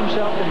 He's getting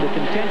himself into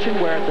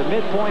contention where at the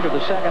midpoint of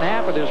the second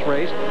half of this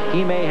race,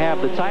 he may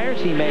have the tires,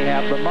 he may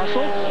have the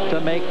muscle to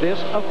make this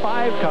a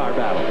 5-car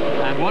battle.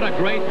 And what a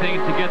great thing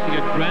to get the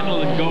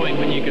adrenaline going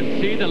when you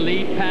can see the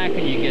lead pack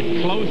and you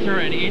get closer,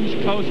 an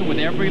inch closer with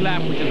every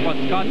lap, which is what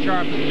Scott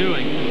Sharp is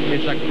doing.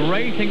 It's a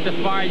great thing to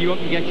fire you up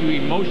and get you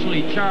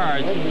emotionally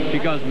charged,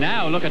 because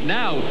now, look at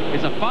now,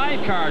 it's a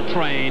 5-car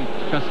train,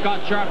 because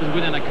Scott Sharp is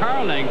within a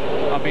car length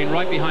of being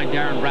right behind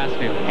Darren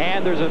Brassfield.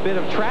 And there's a bit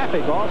of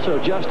traffic also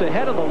just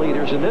ahead of the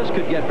leaders, and this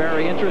could get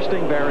very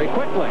interesting very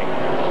quickly.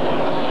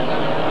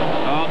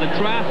 The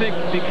traffic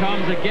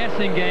becomes a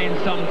guessing game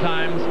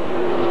sometimes.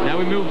 Now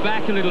we move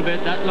back a little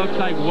bit. That looks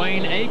like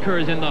Wayne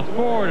Akers in the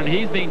Ford, and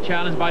he's being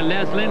challenged by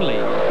Les Lindley.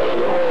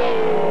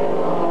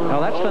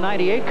 Now that's the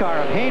 98 car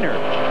of Hayner.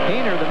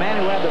 Hayner, the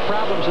man who had the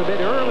problems a bit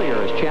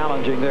earlier, is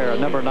challenging there at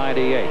number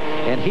 98.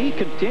 And he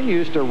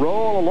continues to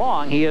roll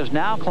along. He has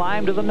now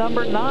climbed to the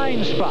number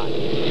 9 spot.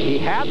 He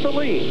had the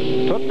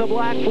lead, took the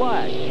black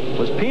flag,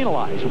 was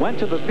penalized, went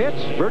to the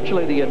pits.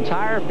 Virtually the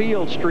entire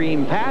field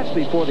stream passed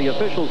before the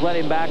officials let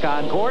him back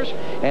on course,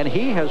 and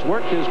he has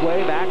worked his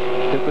way back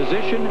to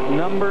position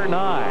number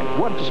 9.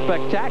 What a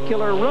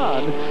spectacular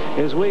run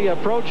as we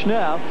approach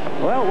now.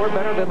 Well, we're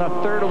better than a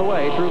third of the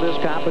way through this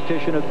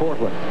competition at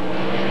Portland.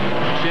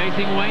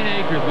 Chasing Wayne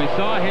Akers, we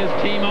saw his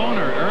team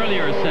owner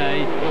earlier say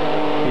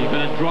he's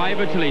going to drive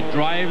it till he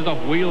drives the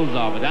wheels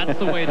off it. That's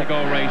the way to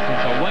go racing.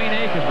 So Wayne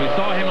Akers, we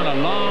saw him on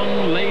a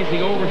long, lazy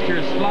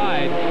oversteer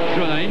slide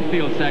through the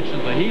infield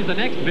section. So he's the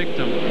next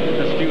victim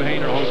that Stu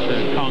Hayner hopes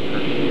to conquer.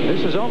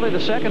 This is only the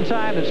second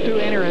time that Stu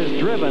Hayner has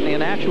driven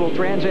in actual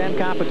Trans Am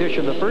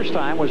competition. The first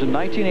time was in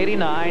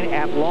 1989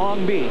 at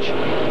Long Beach.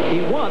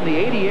 He won the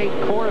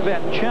 88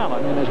 Corvette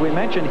Challenge, and as we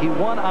mentioned, he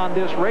won on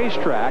this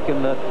racetrack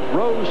in the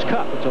Rose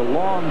Cup. It's a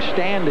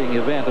long-standing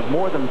event of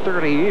more than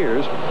 30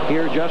 years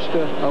here just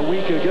a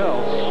week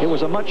ago. It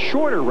was a much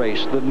shorter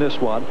race than this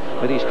one,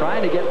 but he's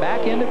trying to get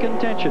back into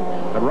contention.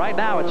 But right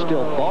now it's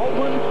still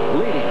Baldwin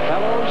leading,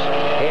 Fellows,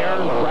 Hare,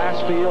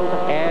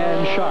 Brassfield,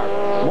 and Sharp.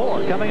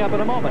 More coming up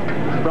in a moment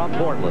from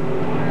Portland.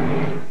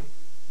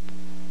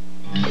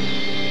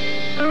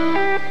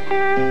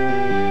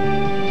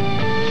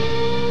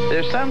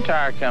 There's some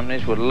tire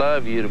companies would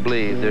love you to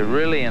believe they're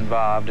really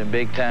involved in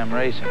big-time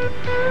racing.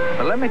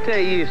 But let me tell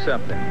you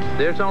something.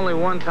 There's only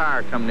one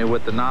tire company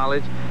with the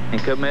knowledge and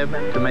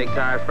commitment to make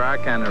tires for our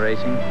kind of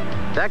racing.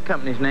 That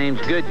company's name's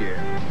Goodyear.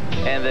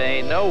 And there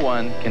ain't no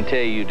one can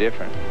tell you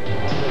different.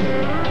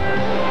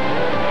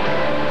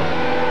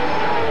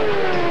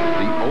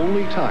 The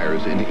only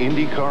tires in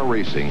IndyCar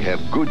racing have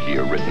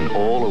Goodyear written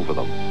all over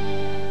them.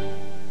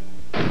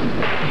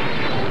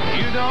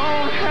 You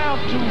don't have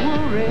to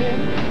worry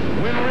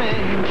when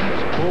rain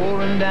keeps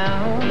pouring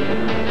down,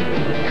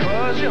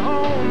 'cause you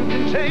home,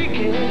 can take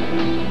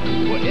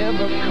it,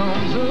 whatever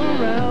comes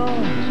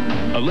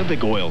around.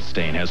 Olympic Oil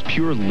Stain has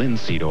pure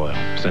linseed oil.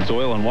 Since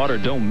oil and water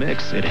don't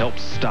mix, it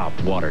helps stop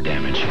water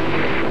damage.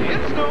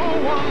 It's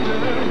no wonder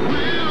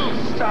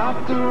we'll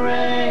stop the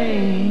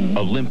rain.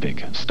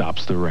 Olympic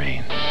stops the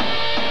rain.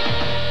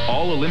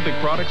 All Olympic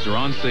products are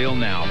on sale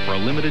now for a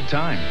limited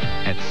time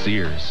at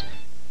Sears.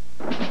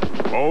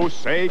 Oh,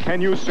 say,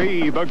 can you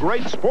see the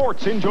great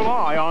sports in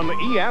July on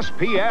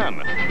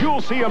ESPN?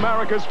 You'll see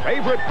America's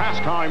favorite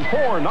pastime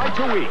 4 nights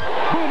a week.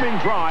 Booming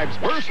drives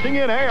bursting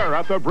in air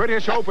at the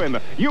British Open,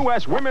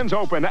 U.S. Women's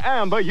Open,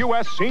 and the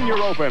U.S. Senior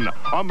Open.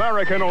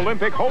 American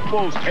Olympic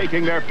hopefuls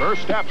taking their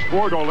first steps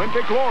toward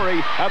Olympic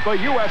glory at the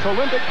U.S.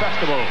 Olympic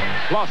Festival.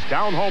 Plus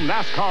down-home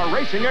NASCAR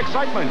racing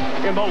excitement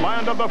in the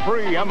land of the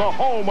free and the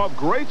home of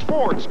great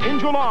sports in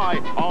July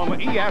on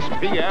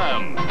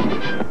ESPN.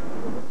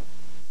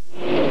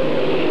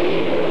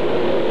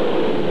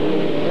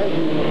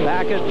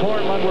 Back at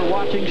Portland, we're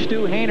watching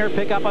Stu Hainer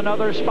pick up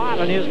another spot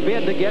in his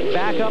bid to get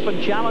back up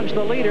and challenge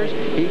the leaders.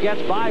 He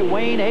gets by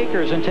Wayne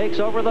Akers and takes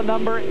over the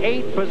number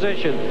 8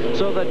 position.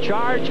 So the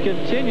charge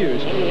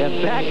continues.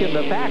 And back in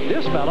the back,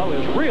 this fellow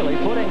is really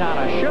putting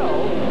on a show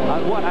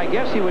on what I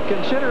guess he would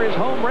consider his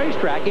home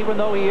racetrack, even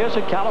though he is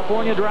a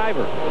California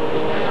driver.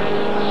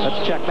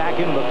 Let's check back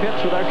into the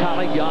pits with our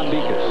colleague, Jan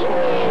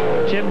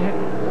Beekes.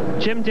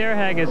 Jim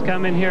Derhag has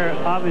come in here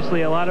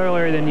obviously a lot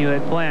earlier than you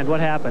had planned.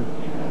 What happened?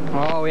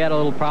 Oh, we had a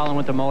little problem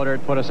with the motor.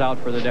 It put us out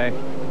for the day.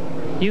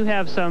 You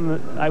have some,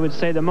 I would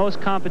say, the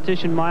most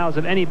competition miles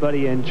of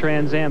anybody in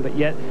Trans Am, but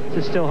yet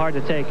it's still hard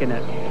to take in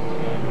it.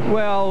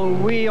 Well,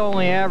 we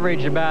only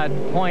average about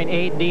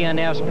 0.8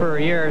 DNS per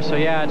year, so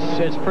yeah,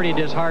 it's pretty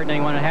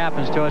disheartening when it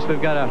happens to us. We've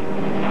got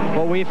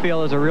what we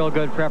feel is a real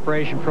good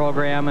preparation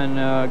program and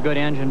a good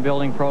engine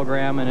building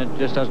program, and it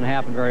just doesn't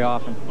happen very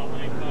often.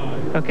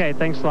 Okay,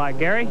 thanks a lot.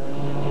 Gary?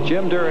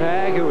 Jim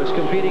Derhag, who is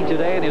competing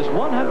today in his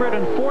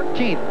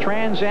 114th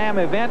Trans Am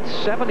event.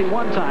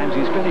 71 times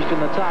he's finished in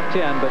the top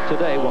 10, but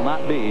today will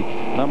not be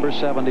number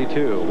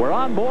 72. We're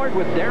on board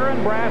with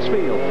Darren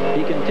Brassfield.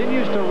 He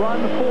continues to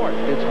run fourth.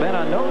 It's been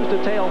a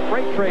nose-to-tail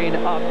freight train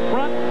up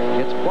front.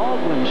 It's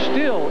Baldwin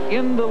still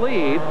in the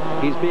lead.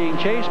 He's being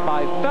chased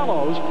by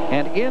Fellows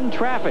and in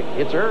traffic.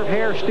 It's Irv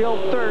Hare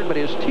still third, but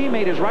his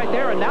teammate is right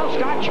there. And now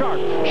Scott Sharp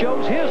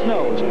shows his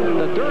nose.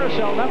 The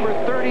Duracell number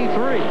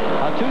 33,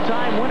 a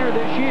two-time winner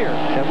this year.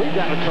 And we've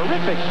got a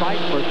terrific fight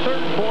for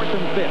third, fourth,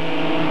 and fifth.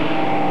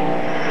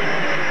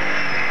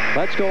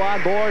 Let's go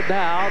on board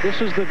now.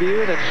 This is the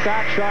view that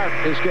Scott Sharp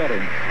is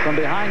getting from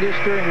behind his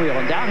steering wheel.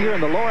 And down here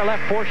in the lower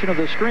left portion of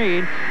the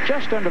screen,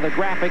 just under the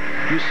graphic,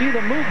 you see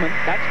the movement.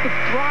 That's the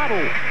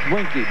throttle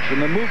linkage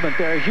and the movement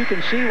there, as you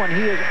can see when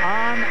he is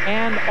on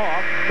and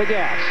off the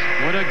gas.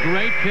 What a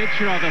great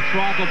picture of the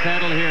throttle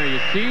pedal here. You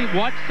see,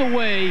 watch the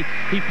way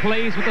he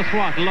plays with the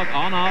throttle. Look,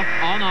 on, off,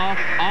 on, off,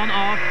 on,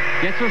 off.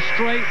 Gets her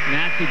straight, and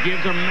actually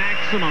gives her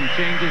maximum,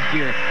 changes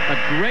gear. A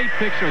great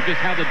picture of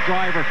just how the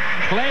driver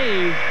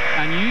plays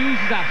and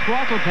uses that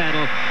throttle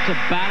pedal to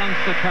balance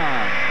the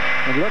car.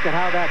 And look at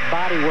how that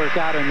body work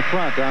out in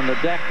front on the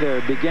deck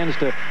there begins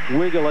to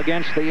wiggle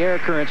against the air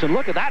currents. And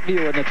look at that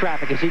view in the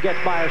traffic as he gets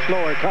by a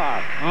slower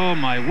car. Oh,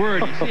 my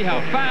word. You see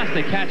how fast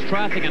they catch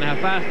traffic and how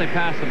fast they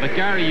pass them. But,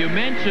 Gary, you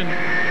mentioned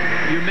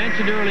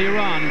earlier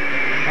on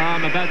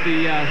about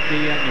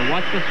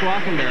watch the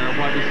throttle there.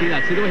 Why we see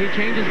that? See the way he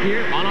changes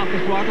gear? On, off the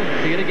throttle.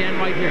 See it again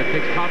right here. It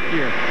picks top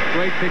gear.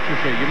 Great pictures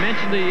here. You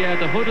mentioned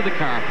the hood of the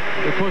car.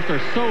 Of course,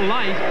 they're so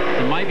light.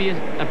 There might be a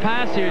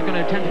pass here. It's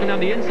going to attempt to come down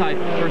the inside.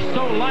 They're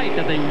so light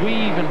that they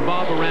weave and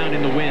bob around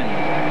in the wind.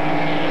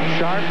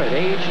 Sharp at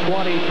age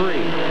 23,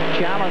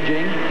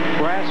 challenging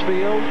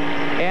Brassfield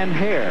and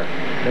Hare.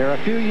 They're a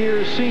few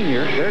years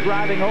senior. They're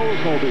driving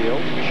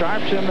Oldsmobile.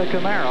 Sharp's in the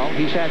Camaro.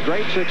 He's had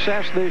great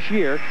success this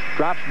year.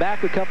 Drops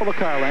back a couple of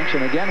car lengths.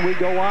 And again, we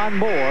go on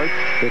board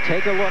to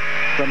take a look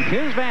from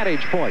his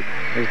vantage point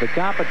as the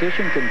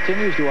competition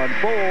continues to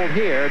unfold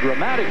here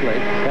dramatically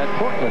at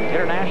Portland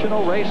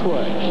International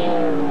Raceway.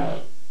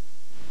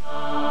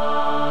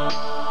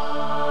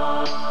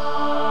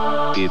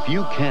 If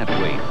you can't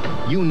wait,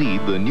 you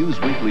need the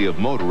News Weekly of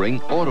Motoring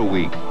Auto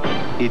Week.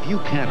 If you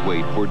can't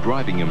wait for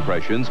driving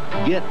impressions,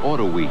 get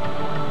Auto Week.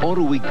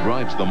 Auto Week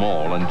drives them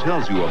all and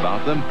tells you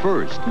about them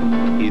first.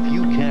 If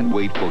you can't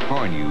wait for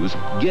car news,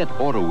 get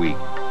Auto Week.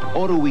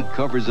 Auto Week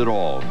covers it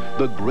all.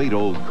 The great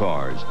old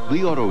cars,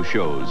 the auto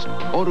shows.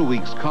 Auto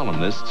Week's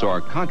columnists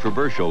are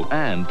controversial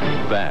and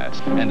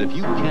fast. And if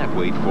you can't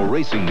wait for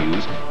racing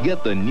news,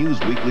 get the News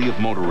Weekly of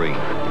Motoring.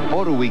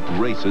 Auto Week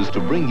races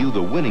to bring you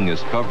the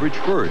winningest coverage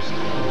first.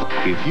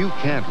 If you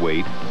can't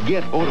wait,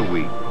 get Auto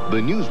Week,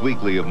 the News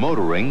Weekly of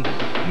Motoring,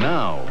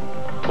 now.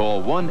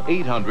 Call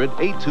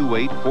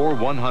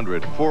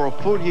 1-800-828-4100 for a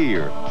full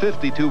year.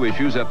 52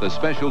 issues at the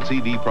special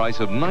TV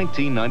price of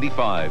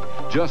 $19.95.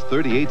 Just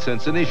 38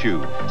 cents an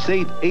issue.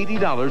 Save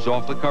 $80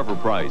 off the cover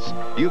price.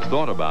 You've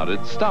thought about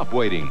it. Stop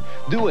waiting.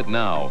 Do it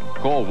now.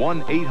 Call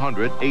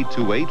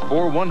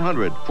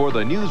 1-800-828-4100 for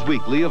the News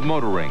Weekly of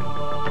Motoring.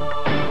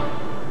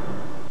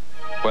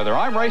 Whether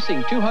I'm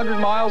racing 200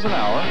 miles an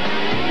hour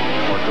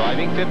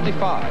driving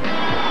 55.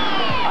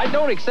 I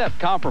don't accept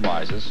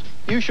compromises.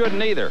 You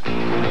shouldn't either.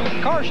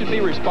 Cars should be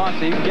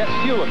responsive, yet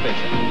fuel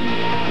efficient.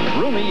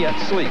 Roomy, yet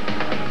sleek.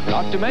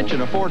 Not to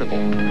mention affordable.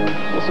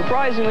 Well,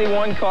 surprisingly,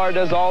 one car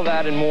does all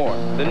that and more.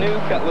 The new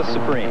Cutlass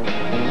Supreme.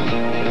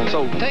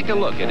 So take a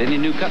look at any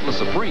new Cutlass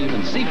Supreme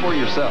and see for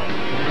yourself.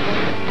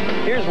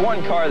 Here's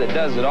one car that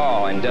does it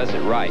all and does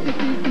it right.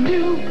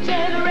 New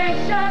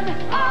generation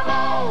of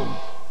old.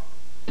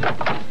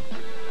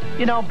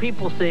 You know,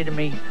 people say to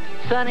me,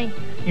 Sonny,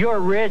 you're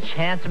rich,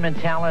 handsome, and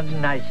talented,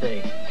 and I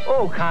say,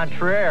 au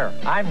contraire,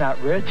 I'm not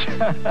rich.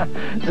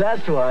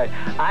 That's why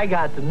I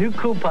got the new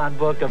coupon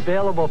book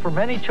available from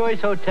any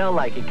choice hotel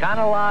like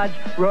Econo Lodge,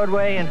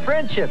 Roadway, and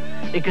Friendship.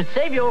 It could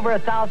save you over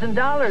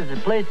 $1,000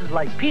 at places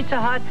like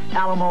Pizza Hut,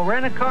 Alamo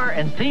Rent-A-Car,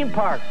 and theme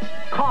parks.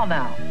 Call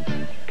now,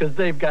 because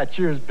they've got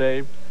yours,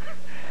 babe.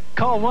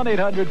 Call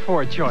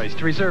 1-800-4CHOICE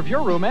to reserve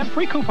your room and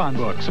free coupon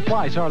book.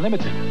 Supplies are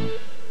limited.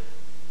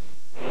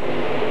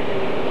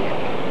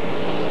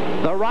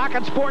 The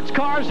Rocket Sports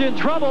car's in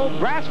trouble.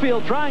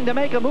 Brassfield trying to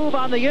make a move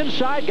on the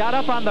inside, got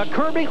up on the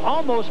curbing,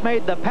 almost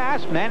made the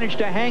pass, managed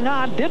to hang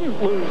on,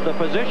 didn't lose the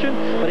position,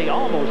 but he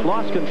almost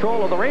lost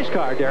control of the race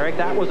car, Derek.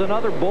 That was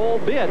another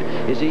bold bid.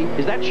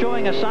 Is that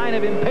showing a sign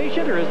of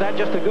impatience, or is that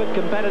just a good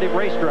competitive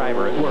race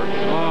driver at work?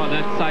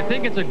 Oh, I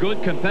think it's a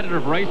good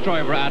competitive race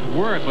driver at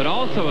work, but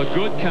also a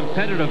good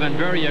competitive and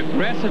very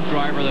aggressive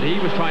driver that he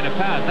was trying to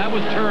pass. That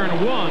was turn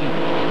one.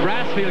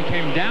 Brassfield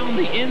came down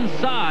the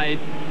inside.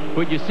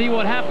 But you see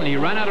what happened. He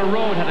ran out of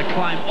road, had to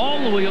climb all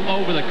the way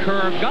over the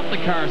curve, got the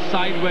car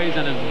sideways,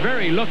 and is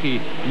very lucky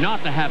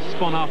not to have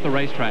spun off the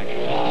racetrack.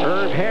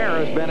 Irv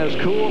Hare has been as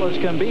cool as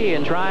can be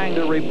in trying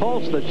to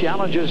repulse the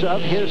challenges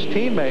of his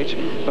teammates.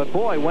 But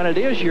boy, when it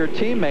is your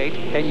teammate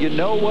and you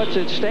know what's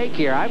at stake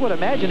here, I would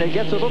imagine it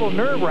gets a little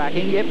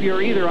nerve-wracking if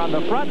you're either on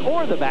the front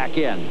or the back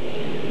end.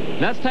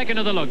 Let's take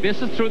another look. This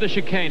is through the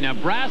chicane. Now,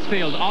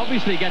 Brassfield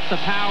obviously gets the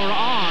power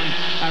on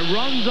and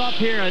runs up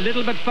here a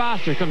little bit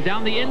faster. Comes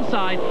down the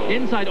inside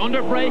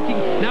under braking.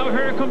 Now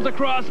here comes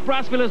across.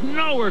 Brassfield has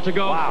nowhere to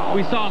go. Wow.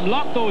 We saw him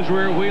lock those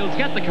rear wheels,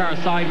 get the car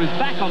sideways,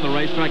 back on the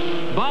racetrack,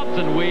 bobs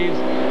and weaves,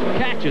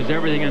 catches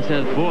everything and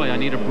says, boy, I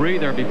need a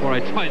breather before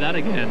I try that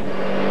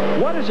again.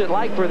 What is it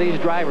like for these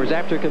drivers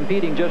after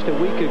competing just a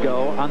week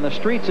ago on the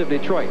streets of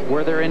Detroit,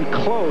 where they're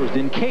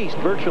encased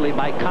virtually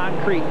by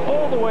concrete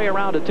all the way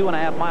around a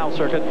 2.5-mile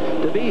circuit,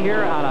 to be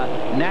here on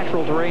a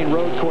natural terrain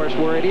road course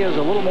where it is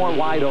a little more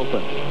wide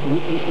open?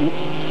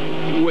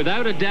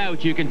 Without a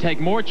doubt, you can take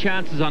more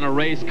chances on a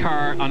race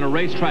car on a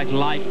racetrack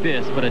like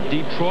this, but at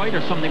Detroit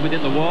or something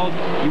within the walls,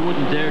 you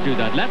wouldn't dare do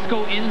that. Let's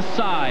go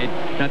inside.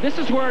 Now, this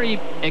is where he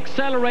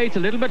accelerates a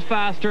little bit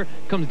faster,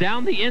 comes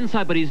down the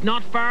inside, but he's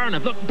not far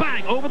enough. Look,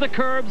 bang, over the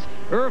curbs.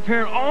 Irv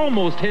Hare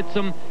almost hits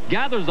him,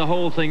 gathers the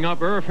whole thing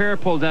up. Irv Hare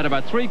pulls out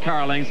about 3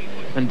 car lengths,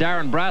 and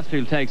Darren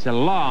Brassfield takes a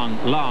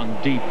long, long,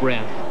 deep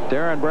breath.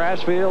 Darren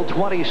Brassfield,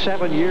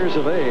 27 years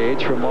of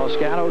age, from Los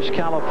Gatos,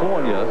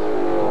 California.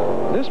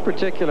 This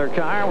particular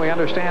car, we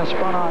understand,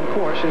 spun on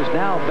course, is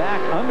now back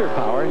under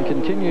power and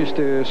continues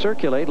to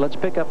circulate. Let's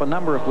pick up a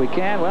number if we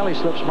can. Well, he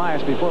slips by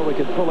us before we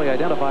could fully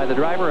identify the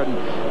driver, and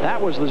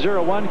that was the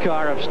 01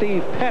 car of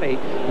Steve Petty,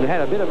 who had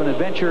a bit of an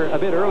adventure a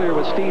bit earlier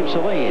with Steve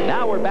Saleen.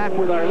 Now we're back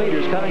with our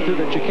leaders coming through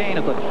the chicane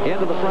at the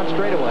end of the front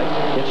straightaway.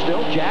 It's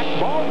still Jack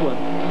Baldwin,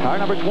 car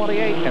number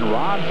 28, and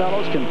Ron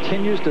Fellows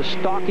continues to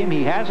stalk him.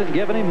 He hasn't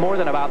given him more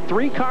than about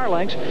 3 car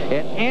lengths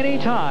at any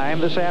time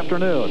this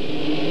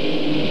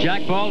afternoon.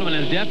 Jack Baldwin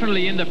is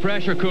definitely in the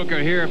pressure cooker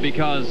here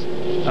because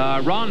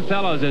Ron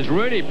Fellows is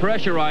really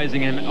pressurizing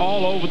him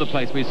all over the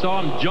place. We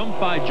saw him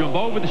jump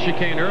over the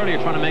chicane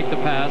earlier trying to make the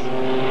pass.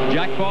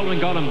 Jack Baldwin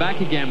got him back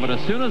again, but as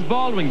soon as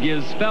Baldwin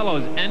gives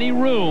Fellows any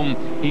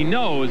room, he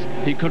knows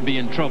he could be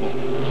in trouble.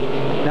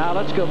 Now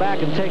let's go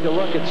back and take a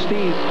look at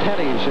Steve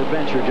Petty's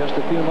adventure just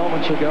a few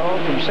moments ago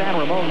from San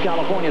Ramon,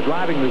 California,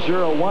 driving the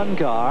 01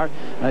 car,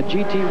 a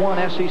GT1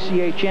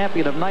 SCCA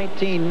champion of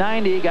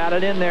 1990. Got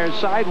it in there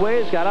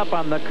sideways, got up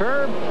on the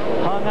curb,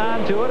 hung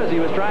on to it as he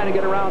was trying to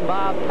get around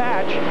Bob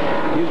Patch.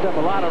 Used up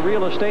a lot of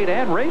real estate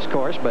and race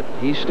course, but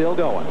he's still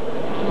going.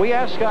 We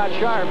asked Scott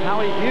Sharp how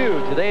he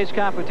viewed today's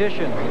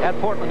competition at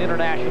Portland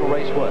International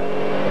Raceway.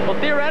 Well,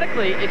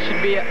 theoretically, it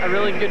should be a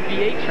really good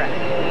V8 track.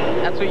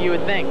 That's what you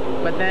would think.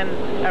 But then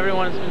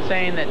everyone's been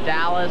saying that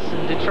Dallas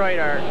and Detroit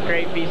are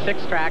great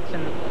V6 tracks,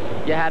 and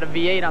you had a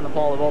V8 on the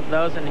pole of both of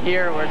those. And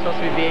here, where it's supposed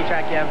to be a V8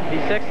 track, you have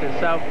V6s.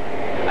 So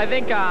I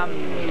think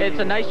it's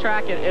a nice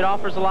track. It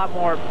offers a lot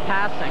more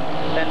passing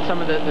than some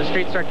of the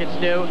street circuits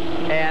do.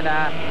 And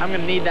I'm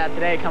going to need that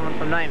today coming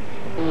from 9th.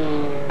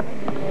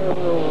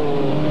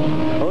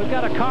 Well, we've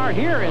got a car are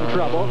here in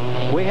trouble.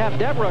 We have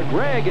Deborah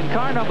Gregg in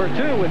car number 2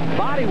 with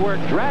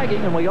bodywork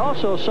dragging, and we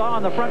also saw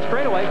on the front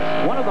straightaway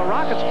one of the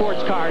Rocket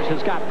Sports cars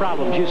has got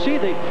problems. You see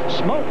the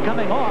smoke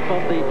coming off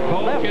of the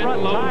left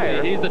front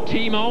tire. He's the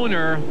team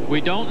owner.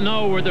 We don't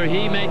know whether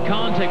he made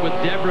contact with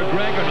Deborah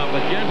Gregg or not,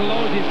 but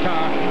Gentilozzi's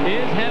car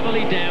is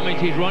heavily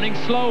damaged. He's running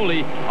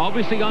slowly,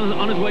 obviously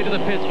on his way to the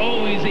pits.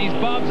 Oh, he's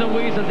bobs and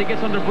weaves as he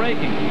gets under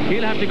braking.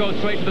 He'll have to go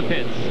straight to the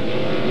pits.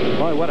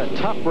 Boy, what a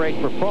tough break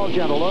for Paul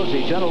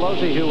Gentilozzi.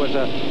 Gentilozzi, who was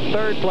a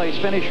third-place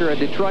finisher at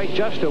Detroit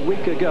just a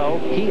week ago.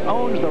 He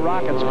owns the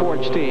Rocket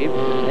Sports team.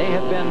 They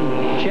have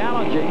been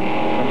challenging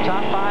from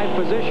top 5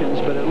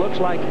 positions, but it looks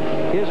like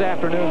his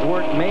afternoon's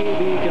work may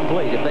be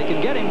complete. If they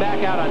can get him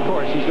back out on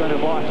course, he's going to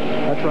have lost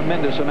a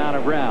tremendous amount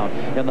of ground.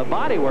 In the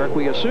bodywork,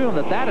 we assume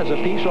that that is a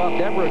piece off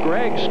Deborah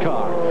Gregg's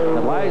car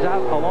that lies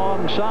out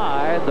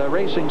alongside the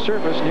racing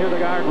surface near the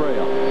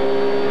guardrail.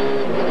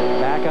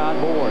 Back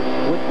on board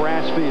with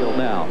Brassfield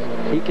now.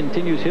 He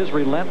continues his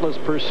relentless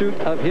pursuit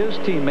of his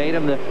teammate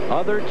and the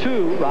other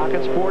 2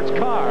 Rocket Sports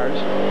cars.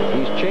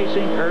 He's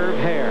chasing Irv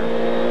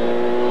Hare.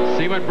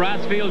 See what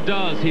Brassfield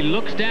does. He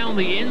looks down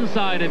the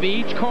inside of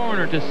each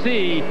corner to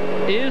see,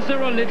 is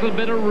there a little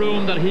bit of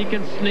room that he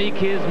can sneak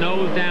his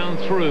nose down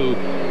through?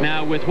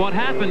 Now, with what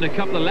happened a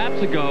couple of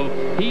laps ago,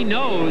 he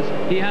knows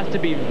he has to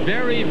be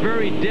very,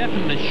 very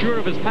definite and sure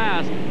of his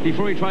pass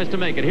before he tries to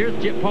make it. Here's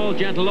Paul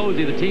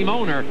Gentilozzi, the team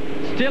owner,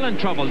 still in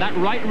trouble. That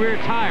right rear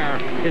tire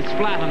is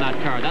flat on that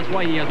car. That's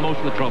why he has most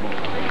of the trouble.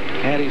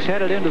 And he's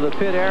headed into the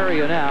pit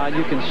area now, and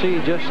you can see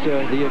just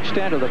the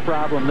extent of the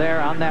problem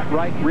there on that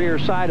right rear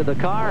side of the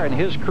car, and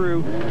his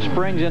crew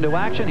springs into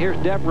action.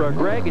 Here's Deborah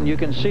Gregg, and you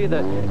can see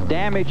the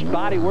damaged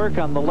bodywork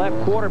on the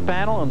left quarter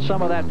panel and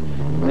some of that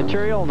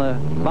material and the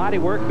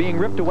bodywork being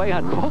ripped away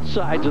on both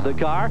sides of the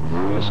car.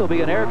 This will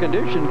be an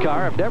air-conditioned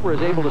car. If Deborah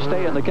is able to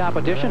stay in the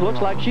competition, looks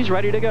like she's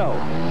ready to go.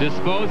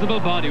 Disposable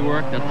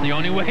bodywork, that's the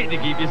only way to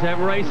keep yourself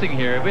racing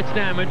here. If it's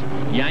damaged,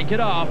 yank it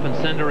off and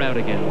send her out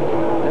again.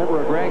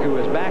 Deborah Gregg, who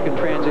is back in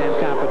Trans Am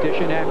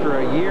competition after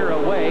a year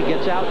away,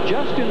 gets out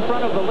just in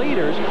front of the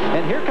leaders,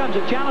 and here comes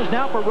a challenge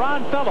now for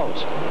Ron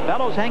Fellows.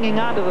 Fellows hanging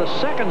on to the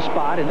 2nd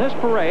spot in this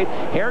parade.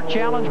 Hare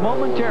challenge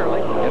momentarily,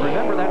 and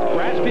remember that's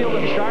Brassfield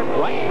and Sharp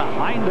right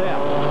behind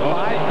them.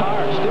 5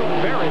 cars still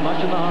very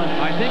much in the hunt.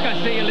 I think I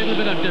see a little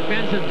bit of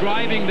defensive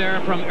driving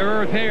there from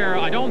Irv Hare.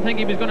 I don't think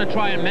he was going to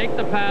try and make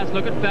the pass.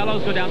 Look at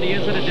Fellows go down the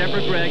inside of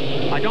Deborah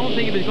Gregg. I don't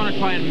think he was going to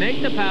try and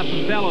make the pass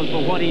from Fellows,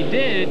 but what he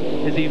did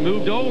is he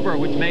moved over,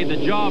 which made the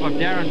job of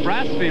Darren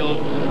Brassfield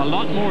a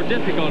lot more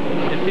difficult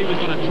if he was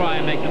going to try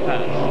and make the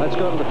pass. Let's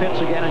go to the pits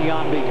again and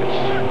Jan Beekes.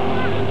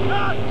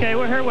 Okay,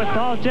 we're here with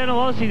Paul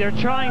Gentilozzi. They're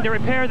trying to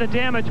repair the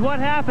damage. What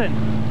happened?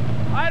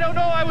 I don't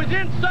know. I was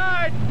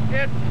inside.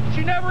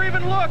 She never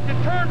even looked.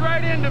 It turned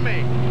right into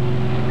me.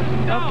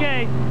 No.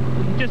 Okay.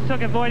 He just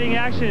took avoiding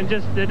action and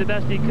just did the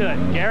best he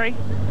could. Gary?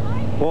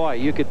 Boy,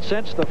 you could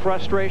sense the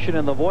frustration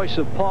in the voice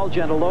of Paul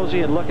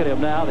Gentilozzi, and look at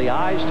him now. The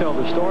eyes tell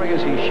the story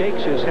as he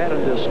shakes his head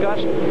in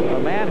disgust. A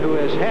man who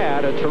has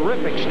had a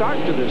terrific start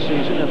to this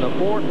season in the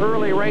 4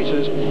 early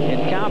races,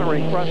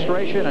 encountering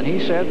frustration, and he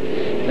said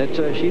that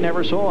she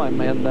never saw him,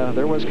 and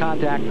there was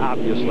contact,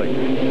 obviously.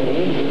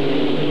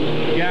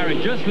 Gary,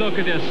 just look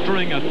at this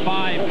string of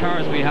 5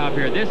 cars we have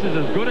here. This is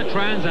as good a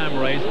Trans Am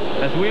race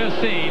as we have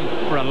seen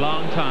for a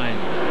long time.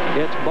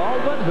 It's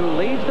Baldwin who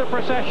leads the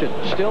procession.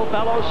 Still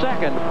Fellows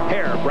second.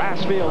 Hare,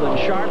 Brassfield, and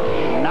Sharp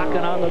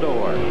knocking on the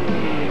door.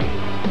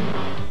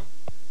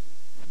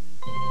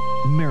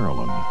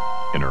 Marilyn,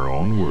 in her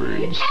own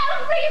words.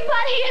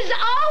 Everybody is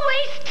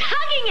always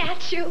tugging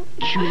at you.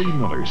 Julie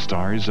Miller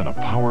stars in a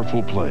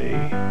powerful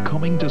play,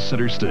 coming to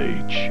center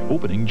stage,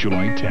 opening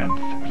July 10th.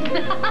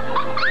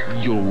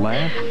 You'll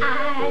laugh,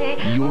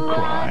 you'll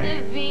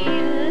cry.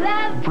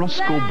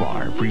 Brusco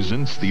Bar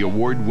presents the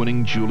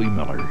award-winning Julie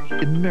Miller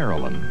in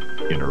Marilyn,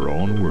 in her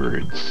own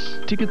words.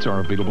 Tickets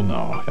are available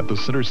now at the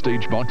center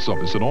stage box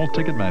office at all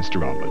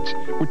Ticketmaster outlets,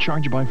 or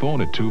charged by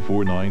phone at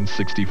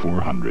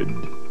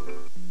 249-6400.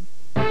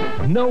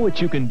 Know what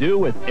you can do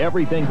with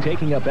everything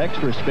taking up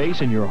extra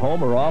space in your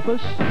home or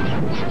office?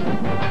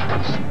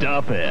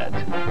 Stuff it.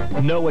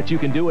 Know what you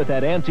can do with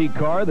that antique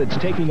car that's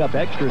taking up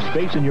extra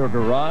space in your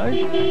garage?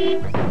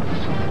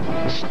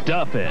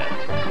 Stuff it.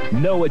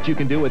 Know what you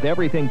can do with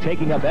everything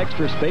taking up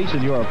extra space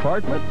in your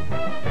apartment?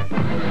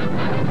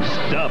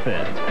 Stuff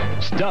it.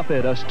 Stuff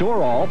it, a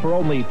store all for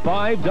only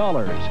 $5.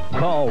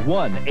 Call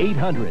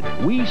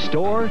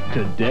 1-800-WE-STORE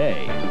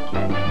today.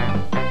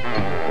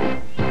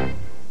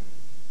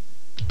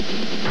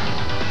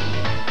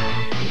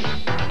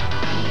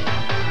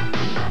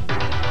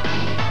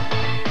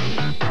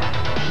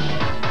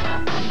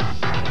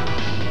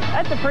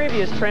 At the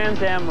previous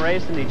Trans Am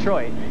race in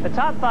Detroit, the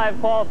top 5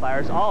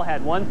 qualifiers all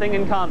had one thing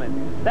in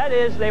common. That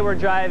is, they were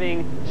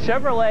driving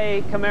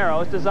Chevrolet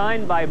Camaros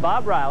designed by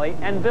Bob Riley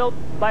and built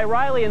by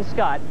Riley and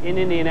Scott in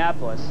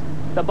Indianapolis.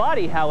 The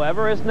body,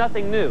 however, is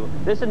nothing new.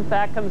 This, in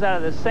fact, comes out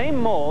of the same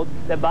mold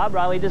that Bob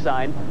Riley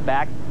designed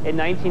back in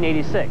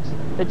 1986.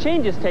 the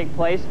changes take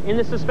place in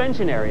the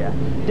suspension area.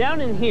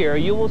 Down in here,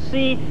 you will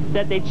see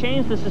that they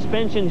changed the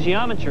suspension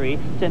geometry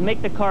to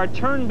make the car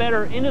turn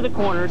better into the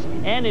corners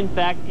and, in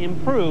fact,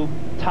 improve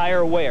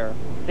tire wear.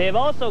 They have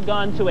also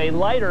gone to a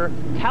lighter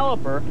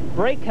caliper,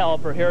 brake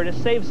caliper here, to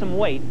save some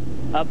weight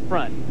up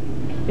front.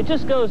 It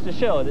just goes to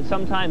show that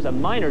sometimes a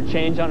minor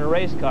change on a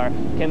race car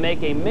can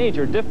make a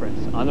major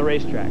difference on the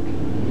racetrack.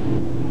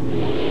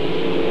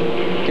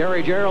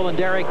 Gary Gerald and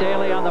Derek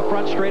Daly on the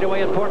front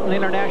straightaway at Portland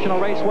International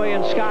Raceway,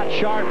 and Scott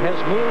Sharp has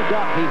moved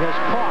up. He has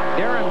caught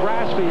Darren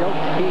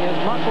Brasfield. He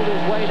has muscled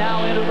his way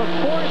now into the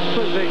 4th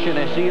position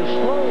as he has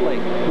slowly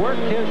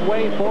worked his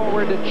way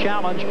forward to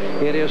challenge.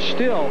 It is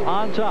still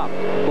on top.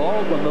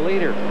 Baldwin, the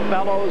leader.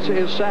 Fellows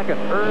is second.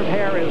 Irv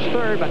Hare is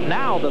third, but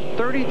now the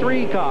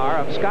 33 car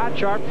of Scott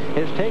Sharp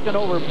has taken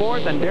over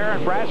 4th, and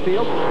Darren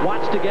Brasfield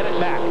wants to get it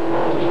back.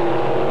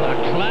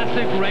 A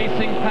classic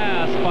racing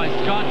pass by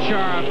Scott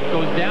Sharp.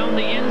 Goes down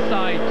the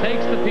inside,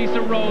 takes the piece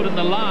of road in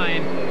the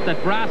line that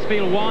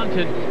Brasfield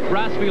wanted.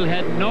 Brasfield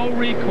had no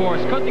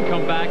recourse, couldn't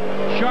come back.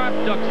 Sharp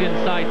ducks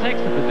inside, takes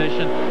the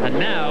position, and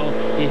now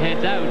he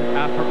heads out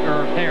after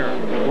Irv Hare.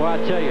 Well, I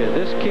tell you,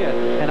 this kid,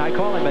 and I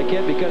call him a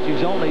kid because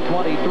he's only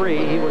 23.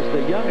 He was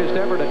the youngest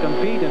ever to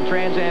compete in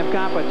Trans Am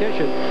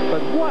competition,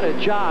 but what a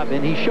job,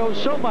 and he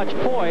shows so much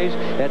poise,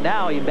 and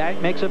now he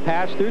makes a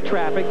pass through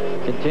traffic,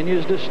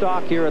 continues to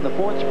stalk here in the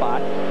 4th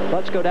spot.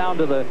 Let's go down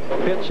to the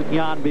pits at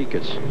Jan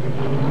Beekes.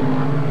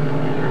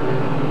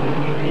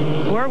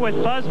 We're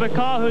with Buzz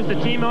McCall, who's the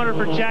team owner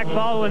for Jack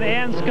Baldwin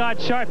and Scott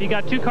Sharp. You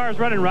got 2 cars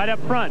running right up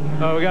front.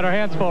 We got our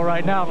hands full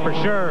right now for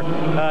sure.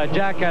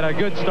 Jack had a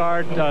good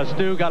start.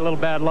 Stu got a little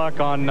bad luck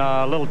on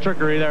a little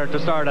trickery there at the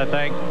start, I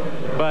think.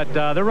 But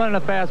they're running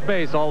a fast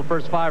pace. All the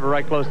first 5 are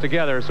right close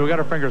together, so we got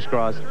our fingers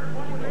crossed.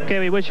 Okay,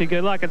 we wish you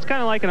good luck. It's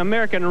kind of like an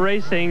American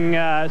racing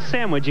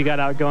sandwich you got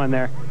out going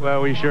there.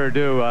 Well, we sure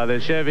do. The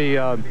Chevy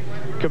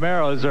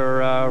Camaros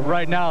are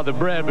right now the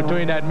bread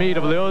between that meat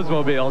of the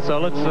Oldsmobile. So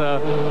let's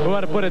we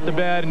want to put it to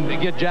bed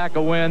and get Jack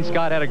a win.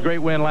 Scott had a great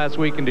win last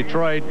week in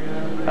Detroit.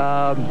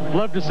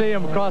 Love to see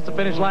them across the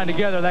finish line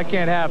together. That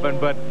can't happen,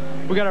 but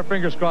we got our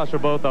fingers crossed for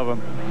both of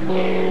them.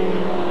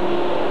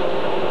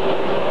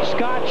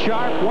 Scott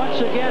Sharp once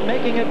again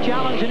making a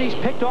challenge, and he's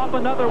picked off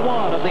another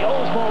one of the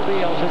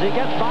Oldsmobiles as he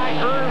gets by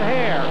Irv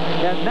Hare,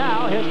 and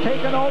now has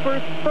taken over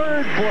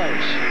 3rd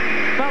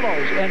place.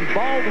 Fellows and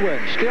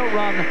Baldwin still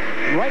run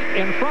right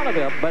in front of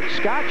him, but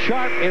Scott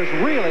Sharp is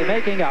really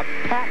making a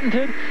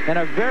patented and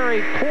a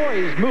very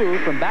poised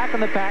move from back in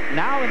the pack,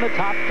 now in the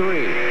top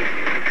 3.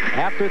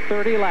 After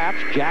 30 laps,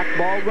 Jack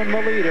Baldwin,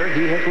 the leader.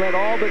 He has led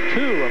all but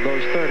 2 of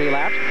those 30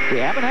 laps. We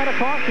haven't had a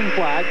caution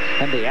flag,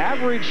 and the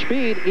average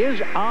speed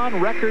is on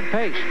record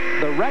pace.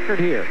 The record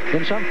here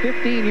in some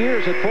 15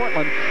 years at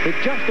Portland is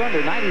just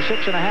under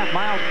 96.5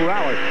 miles per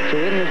hour. So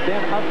it has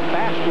been a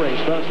fast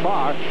race thus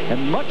far,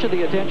 and much of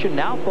the attention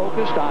now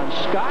focused on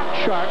Scott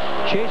Sharp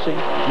chasing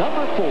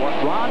number 4,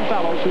 Ron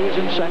Fellows, who is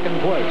in 2nd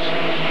place.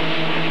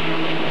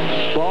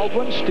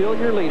 Baldwin still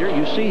your leader.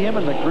 You see him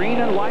in the green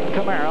and white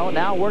Camaro,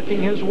 now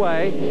working his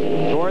way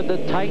toward the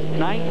tight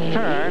 9th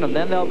turn, and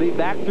then they'll be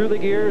back through the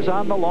gears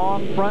on the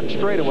long front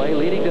straightaway,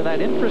 leading to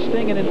that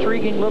interesting and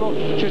intriguing little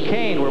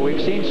chicane where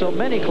we've seen so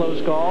many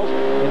close calls.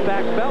 In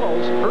fact,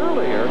 Fellows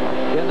earlier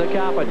in the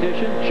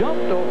competition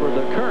jumped over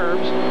the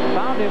curbs,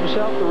 found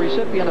himself the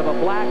recipient of a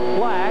black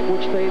flag,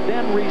 which they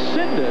then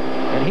rescinded,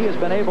 and he has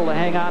been able to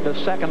hang on to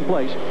 2nd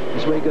place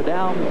as we go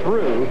down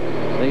through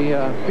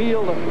the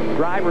field of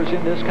drivers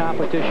in this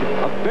competition.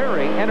 A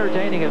very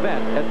entertaining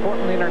event at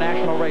Portland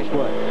International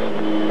Raceway.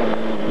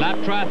 Lap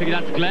traffic,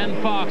 that's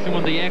Glenn Fox and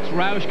one of the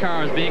ex-Roush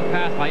cars being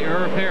passed by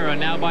Irv Hare and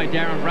now by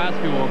Darren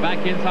Brasfield. We're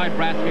back inside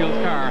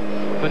Brasfield's car.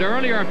 But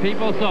earlier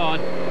people thought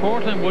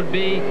Portland would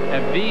be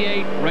a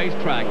V8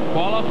 racetrack.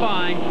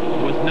 Qualifying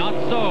was not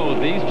so.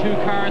 These 2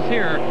 cars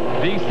here,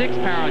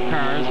 V6-powered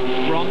cars,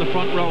 were on the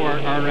front row, or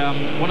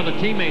one of the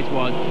teammates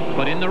was.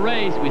 But in the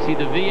race, we see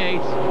the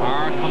V8s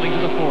are coming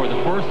to the fore.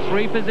 The first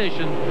 3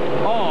 positions,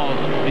 all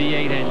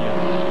V8 engines.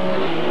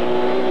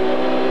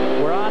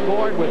 We're on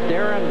board with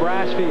Darren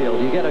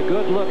Brasfield. You get a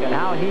good look at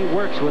how he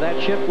works with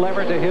that shift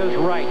lever to his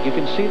right. You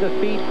can see the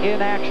feet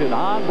in action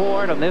on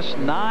board on this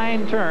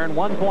 9-turn,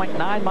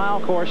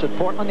 1.9-mile course at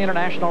Portland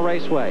International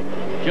Raceway.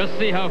 Just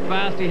see how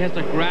fast he has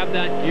to grab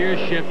that gear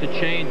shift to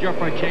change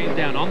up or change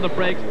down. On the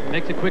brakes,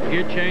 makes a quick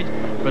gear change.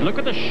 But look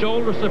at the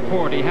shoulder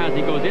support he has.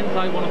 He goes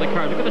inside one of the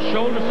cars. Look at the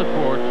shoulder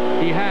support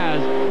he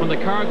has when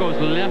the car goes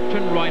left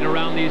and right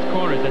around these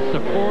corners. It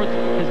supports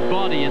his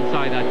body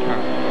inside that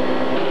car.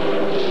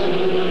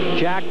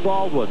 Jack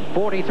Baldwin,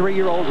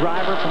 43-year-old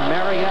driver from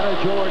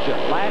Marietta, Georgia.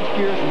 Last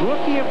year's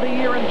Rookie of the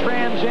Year in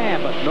Trans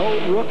Am, but no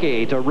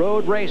rookie to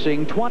road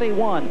racing.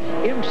 21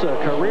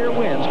 IMSA career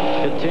wins.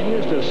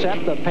 Continues to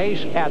set the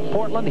pace at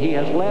Portland. He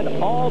has led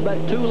all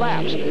but 2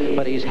 laps,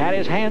 but he's had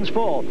his hands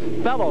full.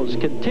 Fellows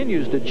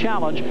continues to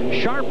challenge.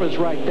 Sharp is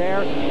right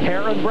there.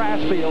 Hare and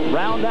Brasfield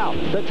round out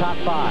the top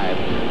 5.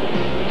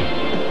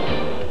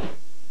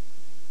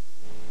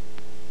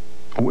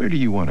 Where do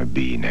you want to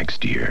be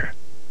next year?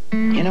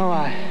 You know,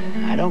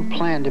 I don't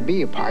plan to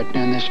be a partner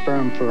in this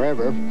firm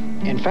forever.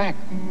 In fact,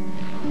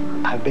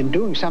 I've been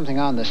doing something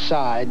on the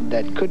side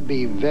that could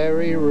be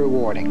very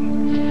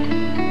rewarding.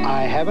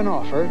 I have an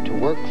offer to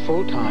work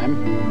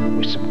full-time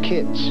with some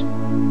kids.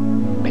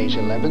 Pays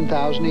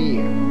 $11,000 a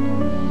year.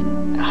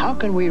 Now, how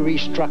can we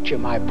restructure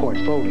my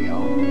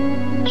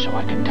portfolio so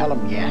I can tell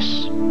them yes?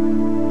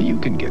 You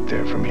can get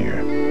there from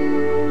here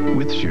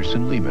with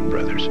Shearson Lehman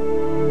Brothers.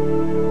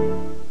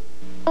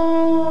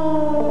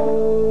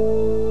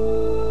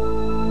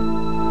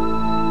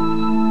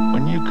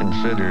 When you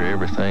consider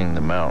everything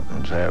the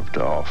mountains have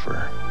to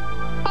offer,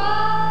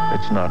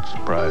 it's not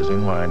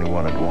surprising why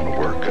anyone would want to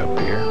work up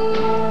here.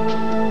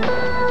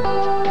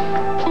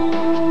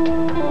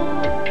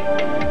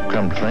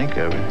 Come to think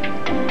of it,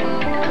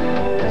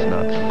 it's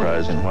not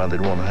surprising why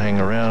they'd want to hang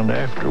around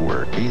after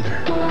work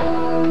either.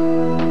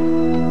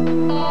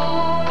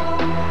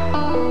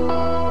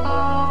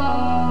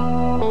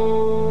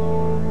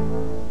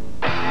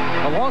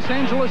 The Los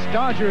Angeles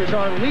Dodgers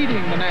are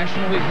leading the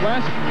National League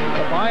West.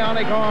 The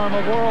bionic arm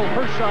of Oral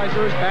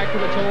Hershiser is back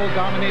to its old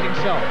dominating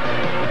self.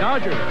 The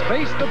Dodgers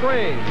face the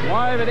Braves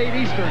live at 8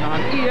 Eastern on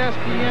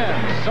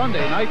ESPN,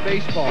 Sunday Night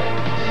Baseball.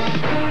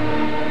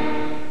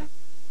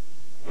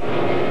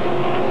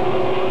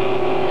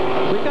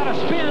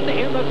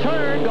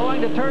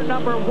 To turn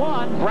number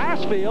 1,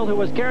 Brassfield, who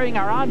was carrying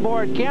our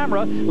onboard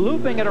camera,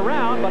 looping it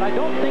around, but I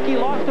don't think he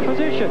lost the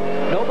position.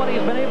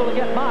 Nobody's been able to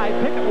get by.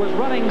 Pickett was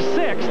running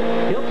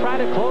 6th. He'll try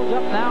to close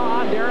up now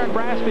on Darren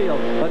Brassfield,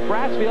 but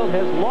Brassfield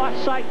has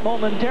lost sight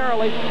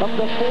momentarily of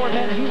the 4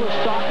 men he was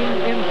stalking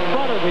in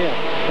front of him.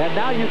 And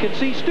now you can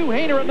see Stu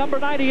Hainer at number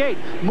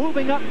 98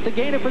 moving up to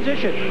gain a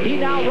position. He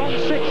now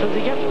runs 6th as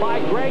he gets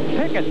by Greg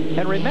Pickett.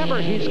 And remember,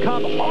 he's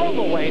come all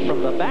the way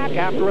from the back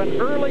after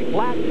an early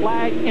black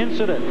flag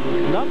incident.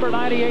 Number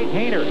 98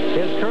 Hainer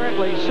is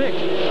currently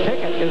 6th.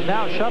 Pickett is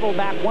now shuttled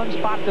back 1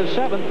 spot to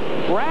 7th.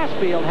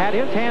 Brassfield had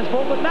his hands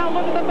full, but now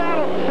look at the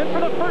battle. And for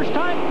the first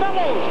time,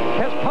 Fellows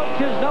has poked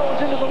his nose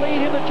into the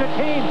lead in the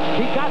chicane.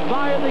 He got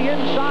by on the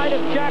inside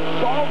of Jack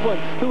Baldwin,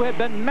 who had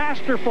been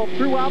masterful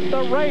throughout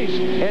the race.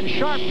 And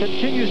Sharp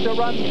continues to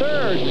run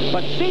 3rd.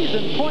 But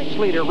season points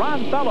leader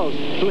Ron Fellows,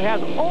 who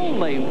has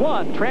only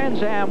 1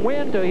 Trans Am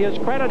win to his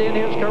credit in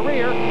his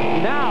career,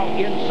 now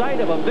in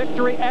sight of a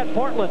victory at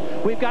Portland.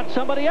 We've got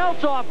somebody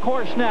else off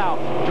course now.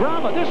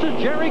 Drama. This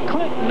is Jerry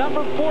Clinton,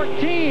 number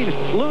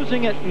 14,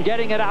 losing it and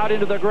getting it out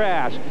into the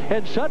grass.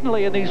 And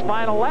suddenly in these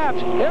final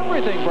laps,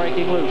 everything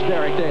breaking loose,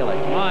 Derek Daly.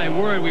 My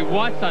word, we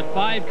watched that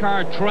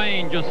 5-car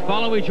train just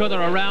follow each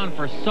other around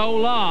for so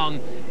long.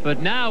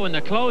 But now in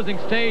the closing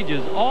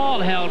stages,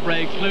 all hell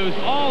breaks loose,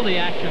 all the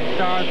action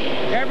starts,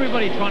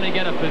 everybody trying to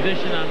get a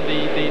position on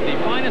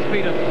the finest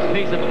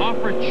piece of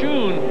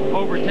opportune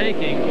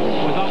overtaking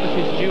was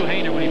obviously Stu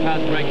Hainer when he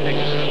passed Greg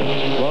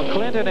Pickett. Well,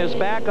 Clinton is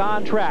back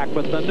on track,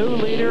 but the new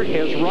leader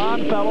is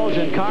Ron Fellows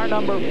in car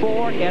number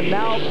 4, and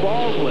now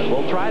Baldwin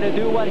will try to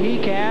do what he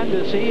can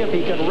to see if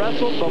he can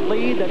wrestle the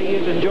lead that he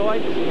has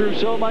enjoyed through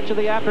so much of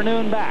the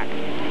afternoon back.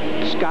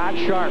 Scott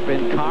Sharp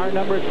in car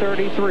number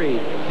 33,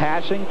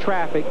 passing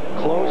traffic,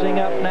 closing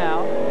up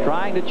now,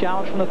 trying to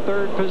challenge from the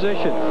 3rd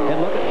position.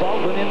 And look at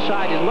Baldwin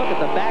inside, and look at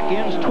the back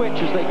ends twitch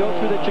as they go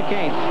through the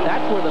chicane.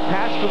 That's where the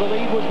pass for the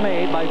lead was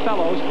made by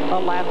Fellows a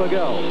lap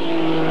ago.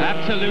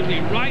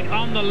 Absolutely right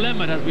on the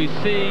limit as we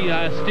see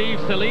Steve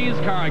Salee's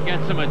car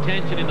get some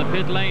attention in the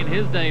pit lane.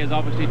 His day has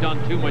obviously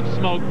done too much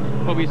smoke,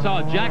 but we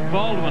saw Jack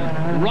Baldwin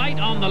right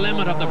on the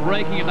limit of the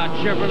braking of that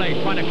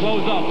Chevrolet, trying to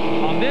close up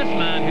on this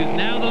man who's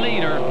now the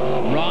leader,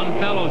 Ron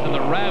Fellows in the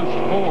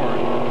Roush Ford.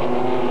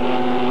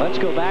 Let's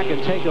go back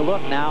and take a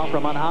look now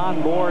from an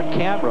onboard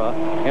camera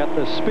at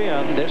the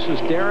spin. This is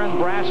Darren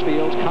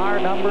Brassfield's car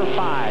number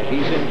 5.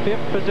 He's in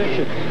 5th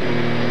position.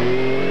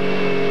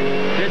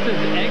 This is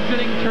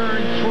exiting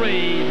turn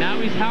 3. Now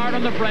he's hard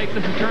on the brakes.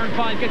 This is turn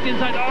 5. Gets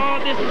inside.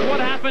 Oh, this is what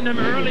happened to him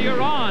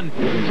earlier on.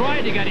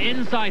 Tried to get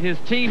inside his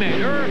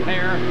teammate. Irv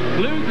Hare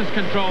loses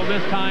control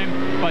this time,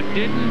 but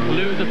didn't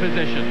lose a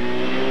position.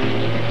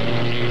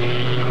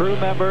 Crew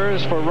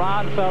members for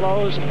Ron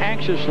Fellows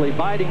anxiously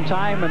biding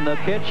time in the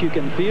pitch. You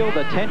can feel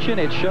the tension.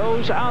 It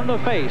shows on the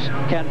face.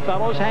 Can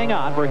Fellows hang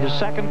on for his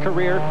 2nd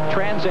career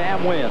Trans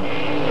Am win?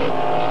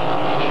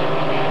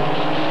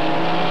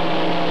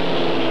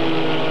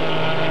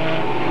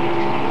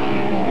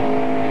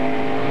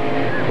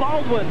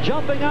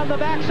 Jumping on the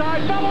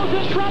backside. Fellows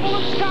in trouble,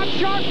 and Scott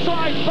Sharp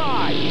slides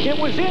by. It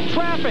was in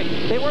traffic.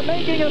 They were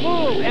making a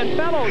move, and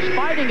Fellows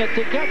fighting it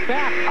to get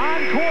back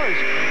on course.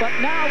 But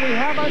now we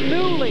have a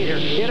new leader.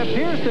 It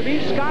appears to be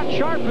Scott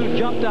Sharp who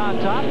jumped on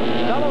top.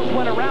 Fellows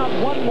went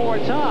around one more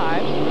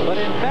time, but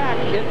in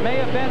fact, it may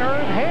have been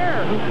Irv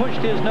Hare who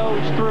pushed his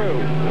nose through.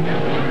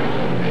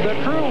 The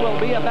crew will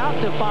be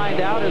about to find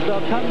out as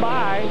they'll come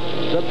by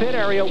the pit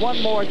area one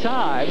more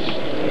time.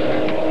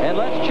 And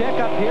let's check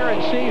up here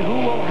and see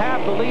who will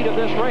have the lead of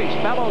this race.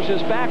 Fellows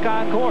is back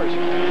on course.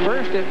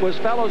 First, it was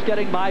Fellows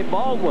getting by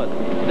Baldwin.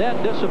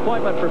 Then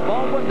disappointment for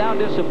Baldwin. Now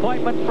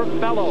disappointment for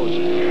Fellows.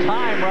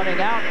 Time running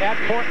out at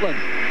Portland.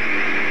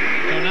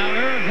 So now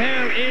Irv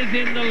Hare is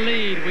in the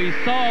lead. We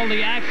saw all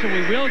the action.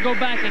 We will go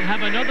back and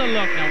have another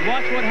look. Now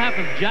watch what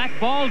happens. Jack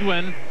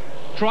Baldwin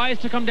tries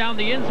to come down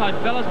the inside.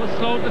 Fellows was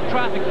slowed the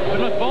traffic. But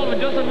look, Baldwin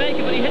doesn't make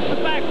it, but he hits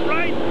the back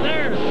right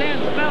there.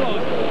 Sends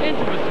Fellows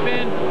into a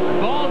spin.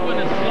 Baldwin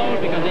is slowed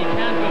because he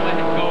can't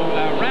go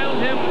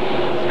around him.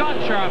 Scott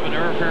Sharp and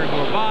Irv Hare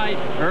go by.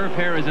 Irv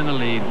Hare is in the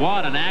lead.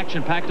 What an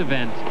action-packed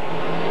event.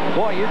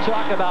 Boy, you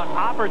talk about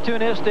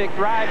opportunistic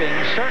driving.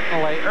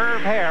 Certainly,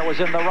 Irv Hare was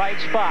in the right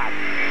spot.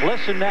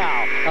 Listen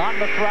now, on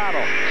the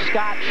throttle,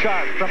 Scott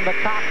Sharp from the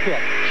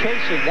cockpit,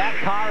 chasing that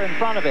car in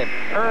front of him.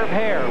 Irv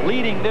Hare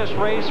leading this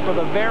race for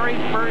the very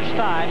first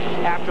time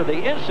after the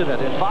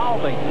incident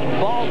involving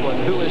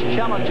Baldwin, who is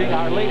challenging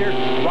our leader,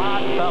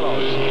 Rod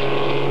Fellows.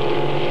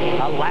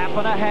 A lap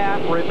and a half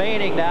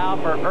remaining now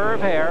for Irv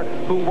Hare,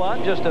 who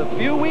won just a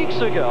few weeks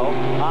ago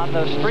on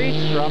the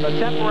streets or on the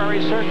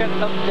temporary circuit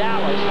of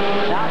Dallas.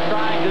 Now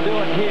trying to do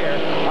it here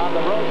on the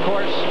road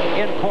course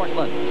in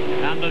Portland.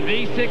 And the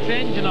V6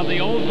 engine of the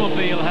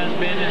Oldsmobile has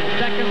been in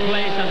second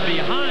place and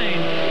behind,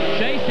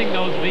 chasing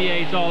those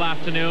V8s all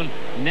afternoon.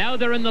 Now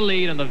they're in the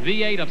lead on the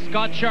V8 of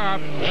Scott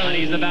Sharp, and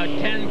he's about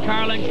 10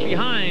 car lengths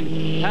behind.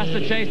 Has to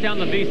chase down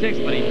the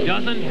V6, but he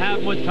doesn't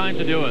have much time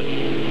to do it.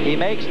 He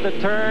makes the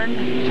turn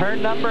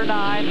number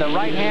 9, the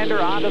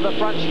right-hander onto the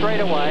front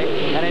straightaway,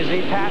 and as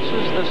he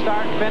passes the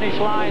start-finish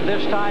line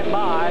this time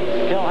by,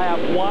 he'll have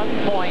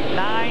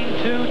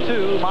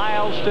 1.922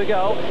 miles to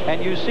go,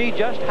 and you see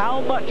just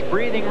how much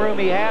breathing room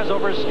he has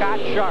over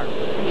Scott Sharp.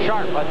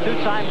 Sharp, a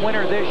 2-time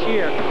winner this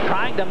year,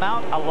 trying to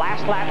mount a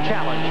last-lap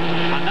challenge.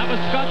 And that was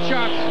Scott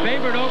Sharp's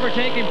favorite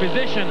overtaking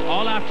position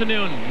all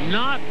afternoon.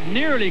 Not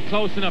nearly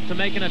close enough to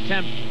make an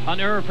attempt on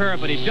Irv Hare,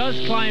 but he does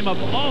climb up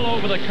all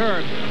over the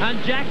curve.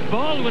 And Jack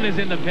Baldwin is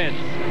in the pits.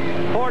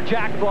 Poor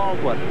Jack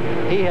Baldwin.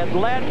 He had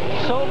led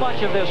so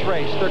much of this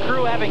race. The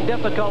crew having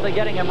difficulty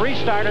getting him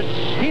restarted.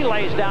 He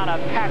lays down a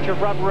patch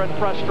of rubber in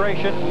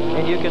frustration,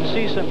 and you can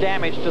see some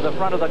damage to the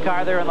front of the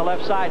car there on the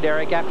left side,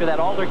 Derek, after that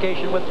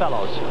altercation with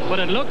Fellows. But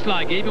it looks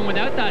like even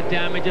without that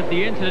damage, if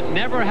the incident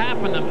never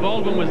happened and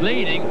Baldwin was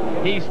leading,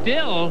 he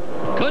still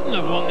couldn't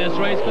have won this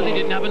race because he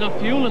didn't have enough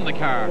fuel in the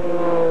car.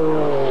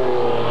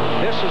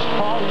 This is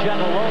Paul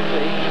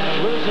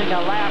Gentilozzi losing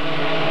a lap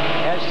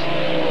as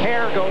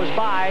Hare goes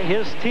by,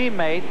 his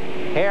teammate.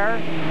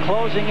 Hare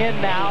closing in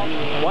now,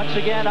 once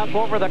again up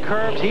over the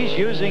curbs. He's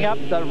using up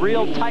the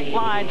real tight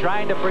line,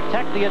 trying to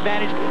protect the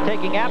advantage,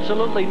 taking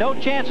absolutely no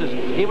chances,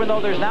 even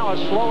though there's now a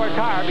slower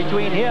car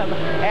between him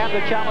and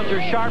the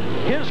challenger Sharp.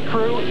 His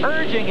crew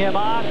urging him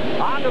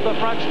onto the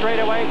front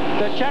straightaway.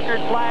 The checkered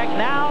flag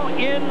now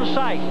in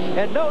sight,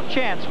 and no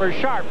chance for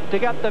Sharp to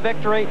get the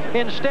victory.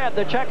 Instead,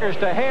 the checkers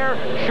to Hare.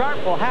 Sharp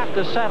will have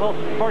to settle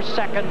for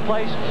second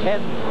place.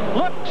 And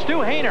look, Stu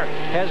Hainer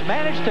has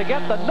managed to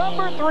get the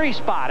number 3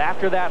 spot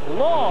after that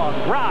long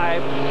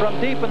drive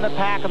from deep in the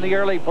pack on the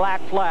early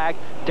black flag.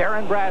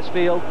 Darren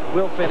Brasfield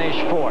will finish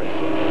 4th.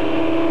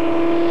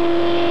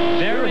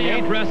 Very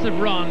impressive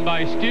run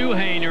by Stu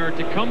Hainer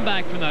to come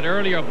back from that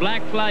earlier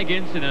black flag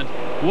incident.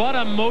 What a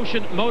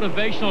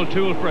motivational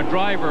tool for a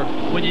driver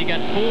when you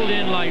get pulled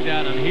in like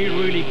that, and he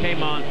really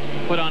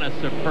put on a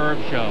superb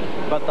show.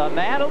 But the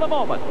man of the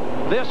moment,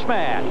 this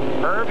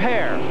man, Irv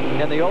Hare,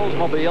 in the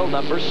Oldsmobile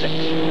number 6.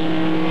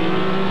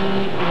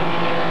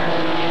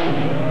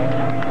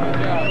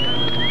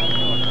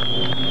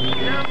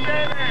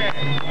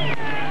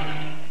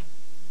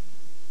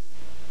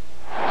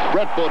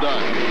 Brett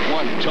Bodine,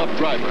 one tough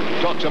driver,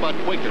 talks about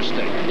Quaker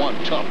State, one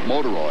tough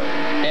motor oil.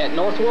 At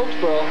North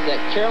Wilkesboro, that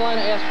Carolina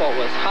asphalt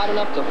was hot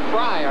enough to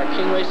fry our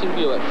King Racing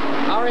Buick.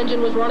 Our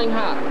engine was running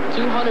hot,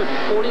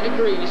 240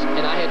 degrees,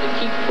 and I had to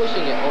keep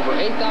pushing it over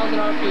 8,000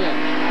 RPM.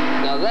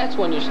 Now that's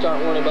when you start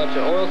worrying about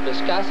your oil's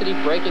viscosity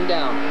breaking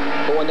down.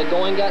 But when the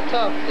going got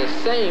tough, the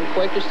same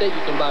Quaker State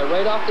you can buy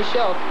right off the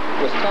shelf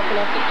was tough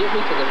enough to get me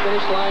to the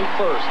finish line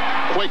first.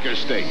 Quaker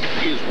State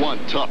is one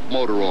tough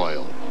motor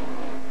oil.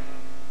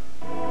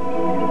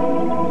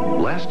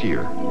 Last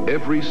year,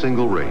 every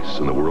single race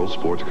in the World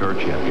Sports Car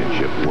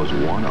Championship was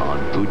won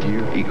on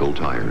Goodyear Eagle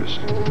tires,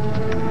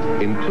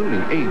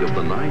 including 8 of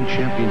the 9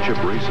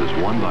 championship races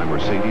won by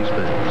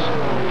Mercedes-Benz.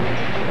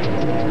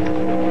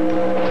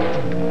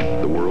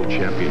 The World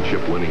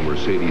Championship winning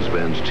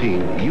Mercedes-Benz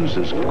team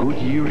uses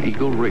Goodyear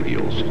Eagle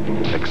radials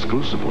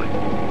exclusively,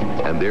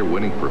 and their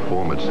winning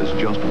performance is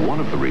just one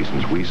of the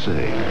reasons we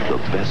say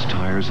the best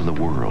tires in the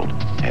world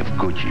have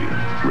Goodyear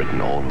written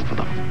all over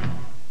them.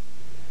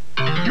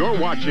 You're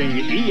watching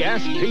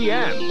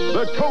ESPN,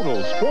 the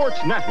Total Sports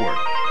Network.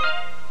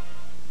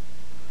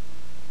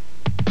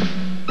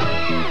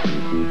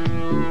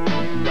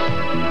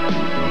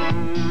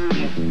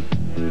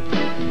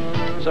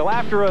 So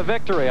after a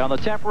victory on the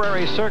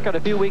temporary circuit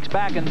a few weeks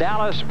back in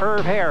Dallas,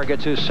 Irv Hare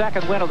gets his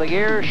 2nd win of the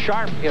year.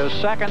 Sharp is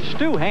 2nd.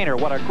 Stu Hainer,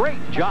 what a great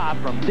job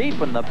from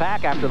deep in the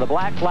pack after the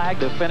black flag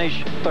to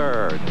finish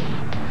 3rd.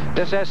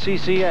 This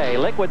SCCA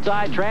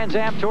Liquid-Side Trans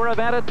Am Tour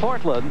event at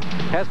Portland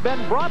has been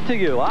brought to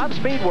you on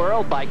Speed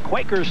World by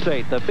Quaker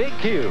State. The Big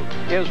Q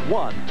is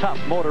one tough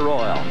motor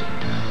oil.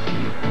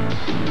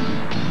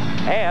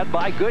 And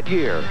by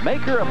Goodyear,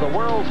 maker of the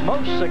world's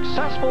most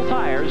successful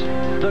tires,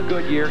 the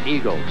Goodyear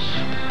Eagles.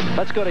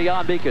 Let's go to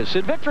Jan Beekes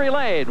in victory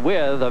lane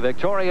with a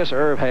victorious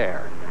Irv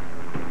Hare.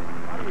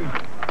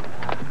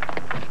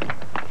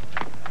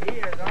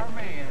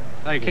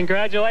 Thank you.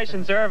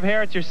 Congratulations, Irv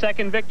Hare. It's your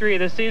second victory of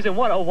the season.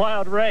 What a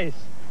wild race.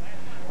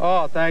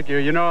 Oh, thank you.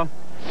 You know,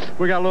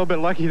 we got a little bit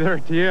lucky there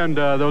at the end.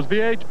 Those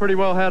V8s pretty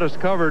well had us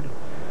covered.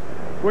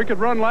 We could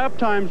run lap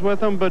times with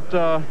them, but,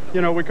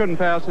 you know, we couldn't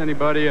pass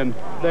anybody, and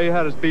they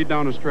had us beat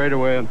down the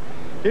straightaway. And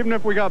even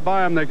if we got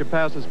by them, they could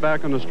pass us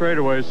back on the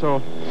straightaway.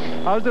 So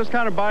I was just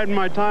kind of biding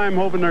my time,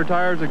 hoping their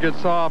tires would get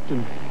soft.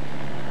 And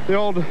the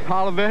old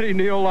Olivetti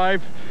Neil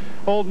Life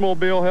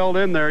Oldsmobile held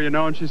in there, you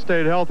know, and she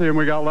stayed healthy, and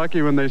we got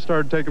lucky when they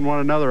started taking one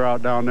another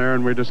out down there,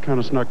 and we just kind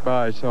of snuck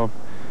by. So,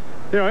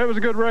 you know, it was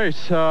a good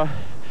race.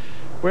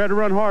 We had to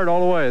run hard all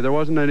the way. There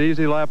wasn't an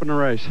easy lap in the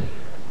race.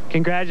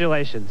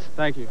 Congratulations.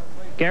 Thank you.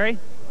 Gary?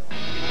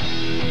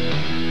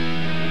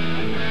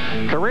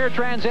 Career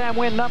Trans Am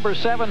win number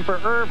 7 for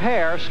Irv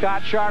Hare.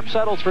 Scott Sharp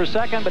settles for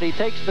second, but he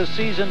takes the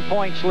season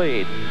points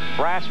lead.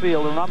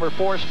 Brassfield in number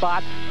 4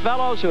 spot.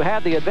 Fellows, who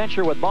had the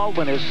adventure with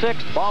Baldwin, is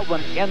 6th.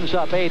 Baldwin ends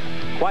up 8th.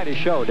 Quite a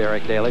show,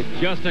 Derek Daly.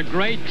 Just a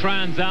great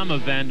Trans Am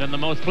event, and the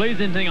most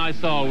pleasing thing I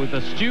saw was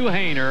that Stu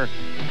Hayner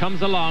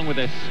comes along with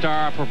a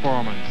star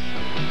performance.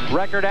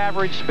 Record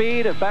average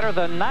speed of better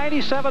than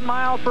 97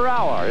 miles per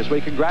hour as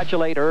we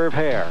congratulate Irv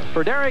Hare.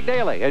 For Derek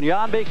Daly and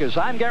Jan Beekes,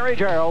 I'm Gary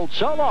Gerald.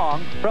 So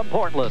long from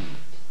Portland.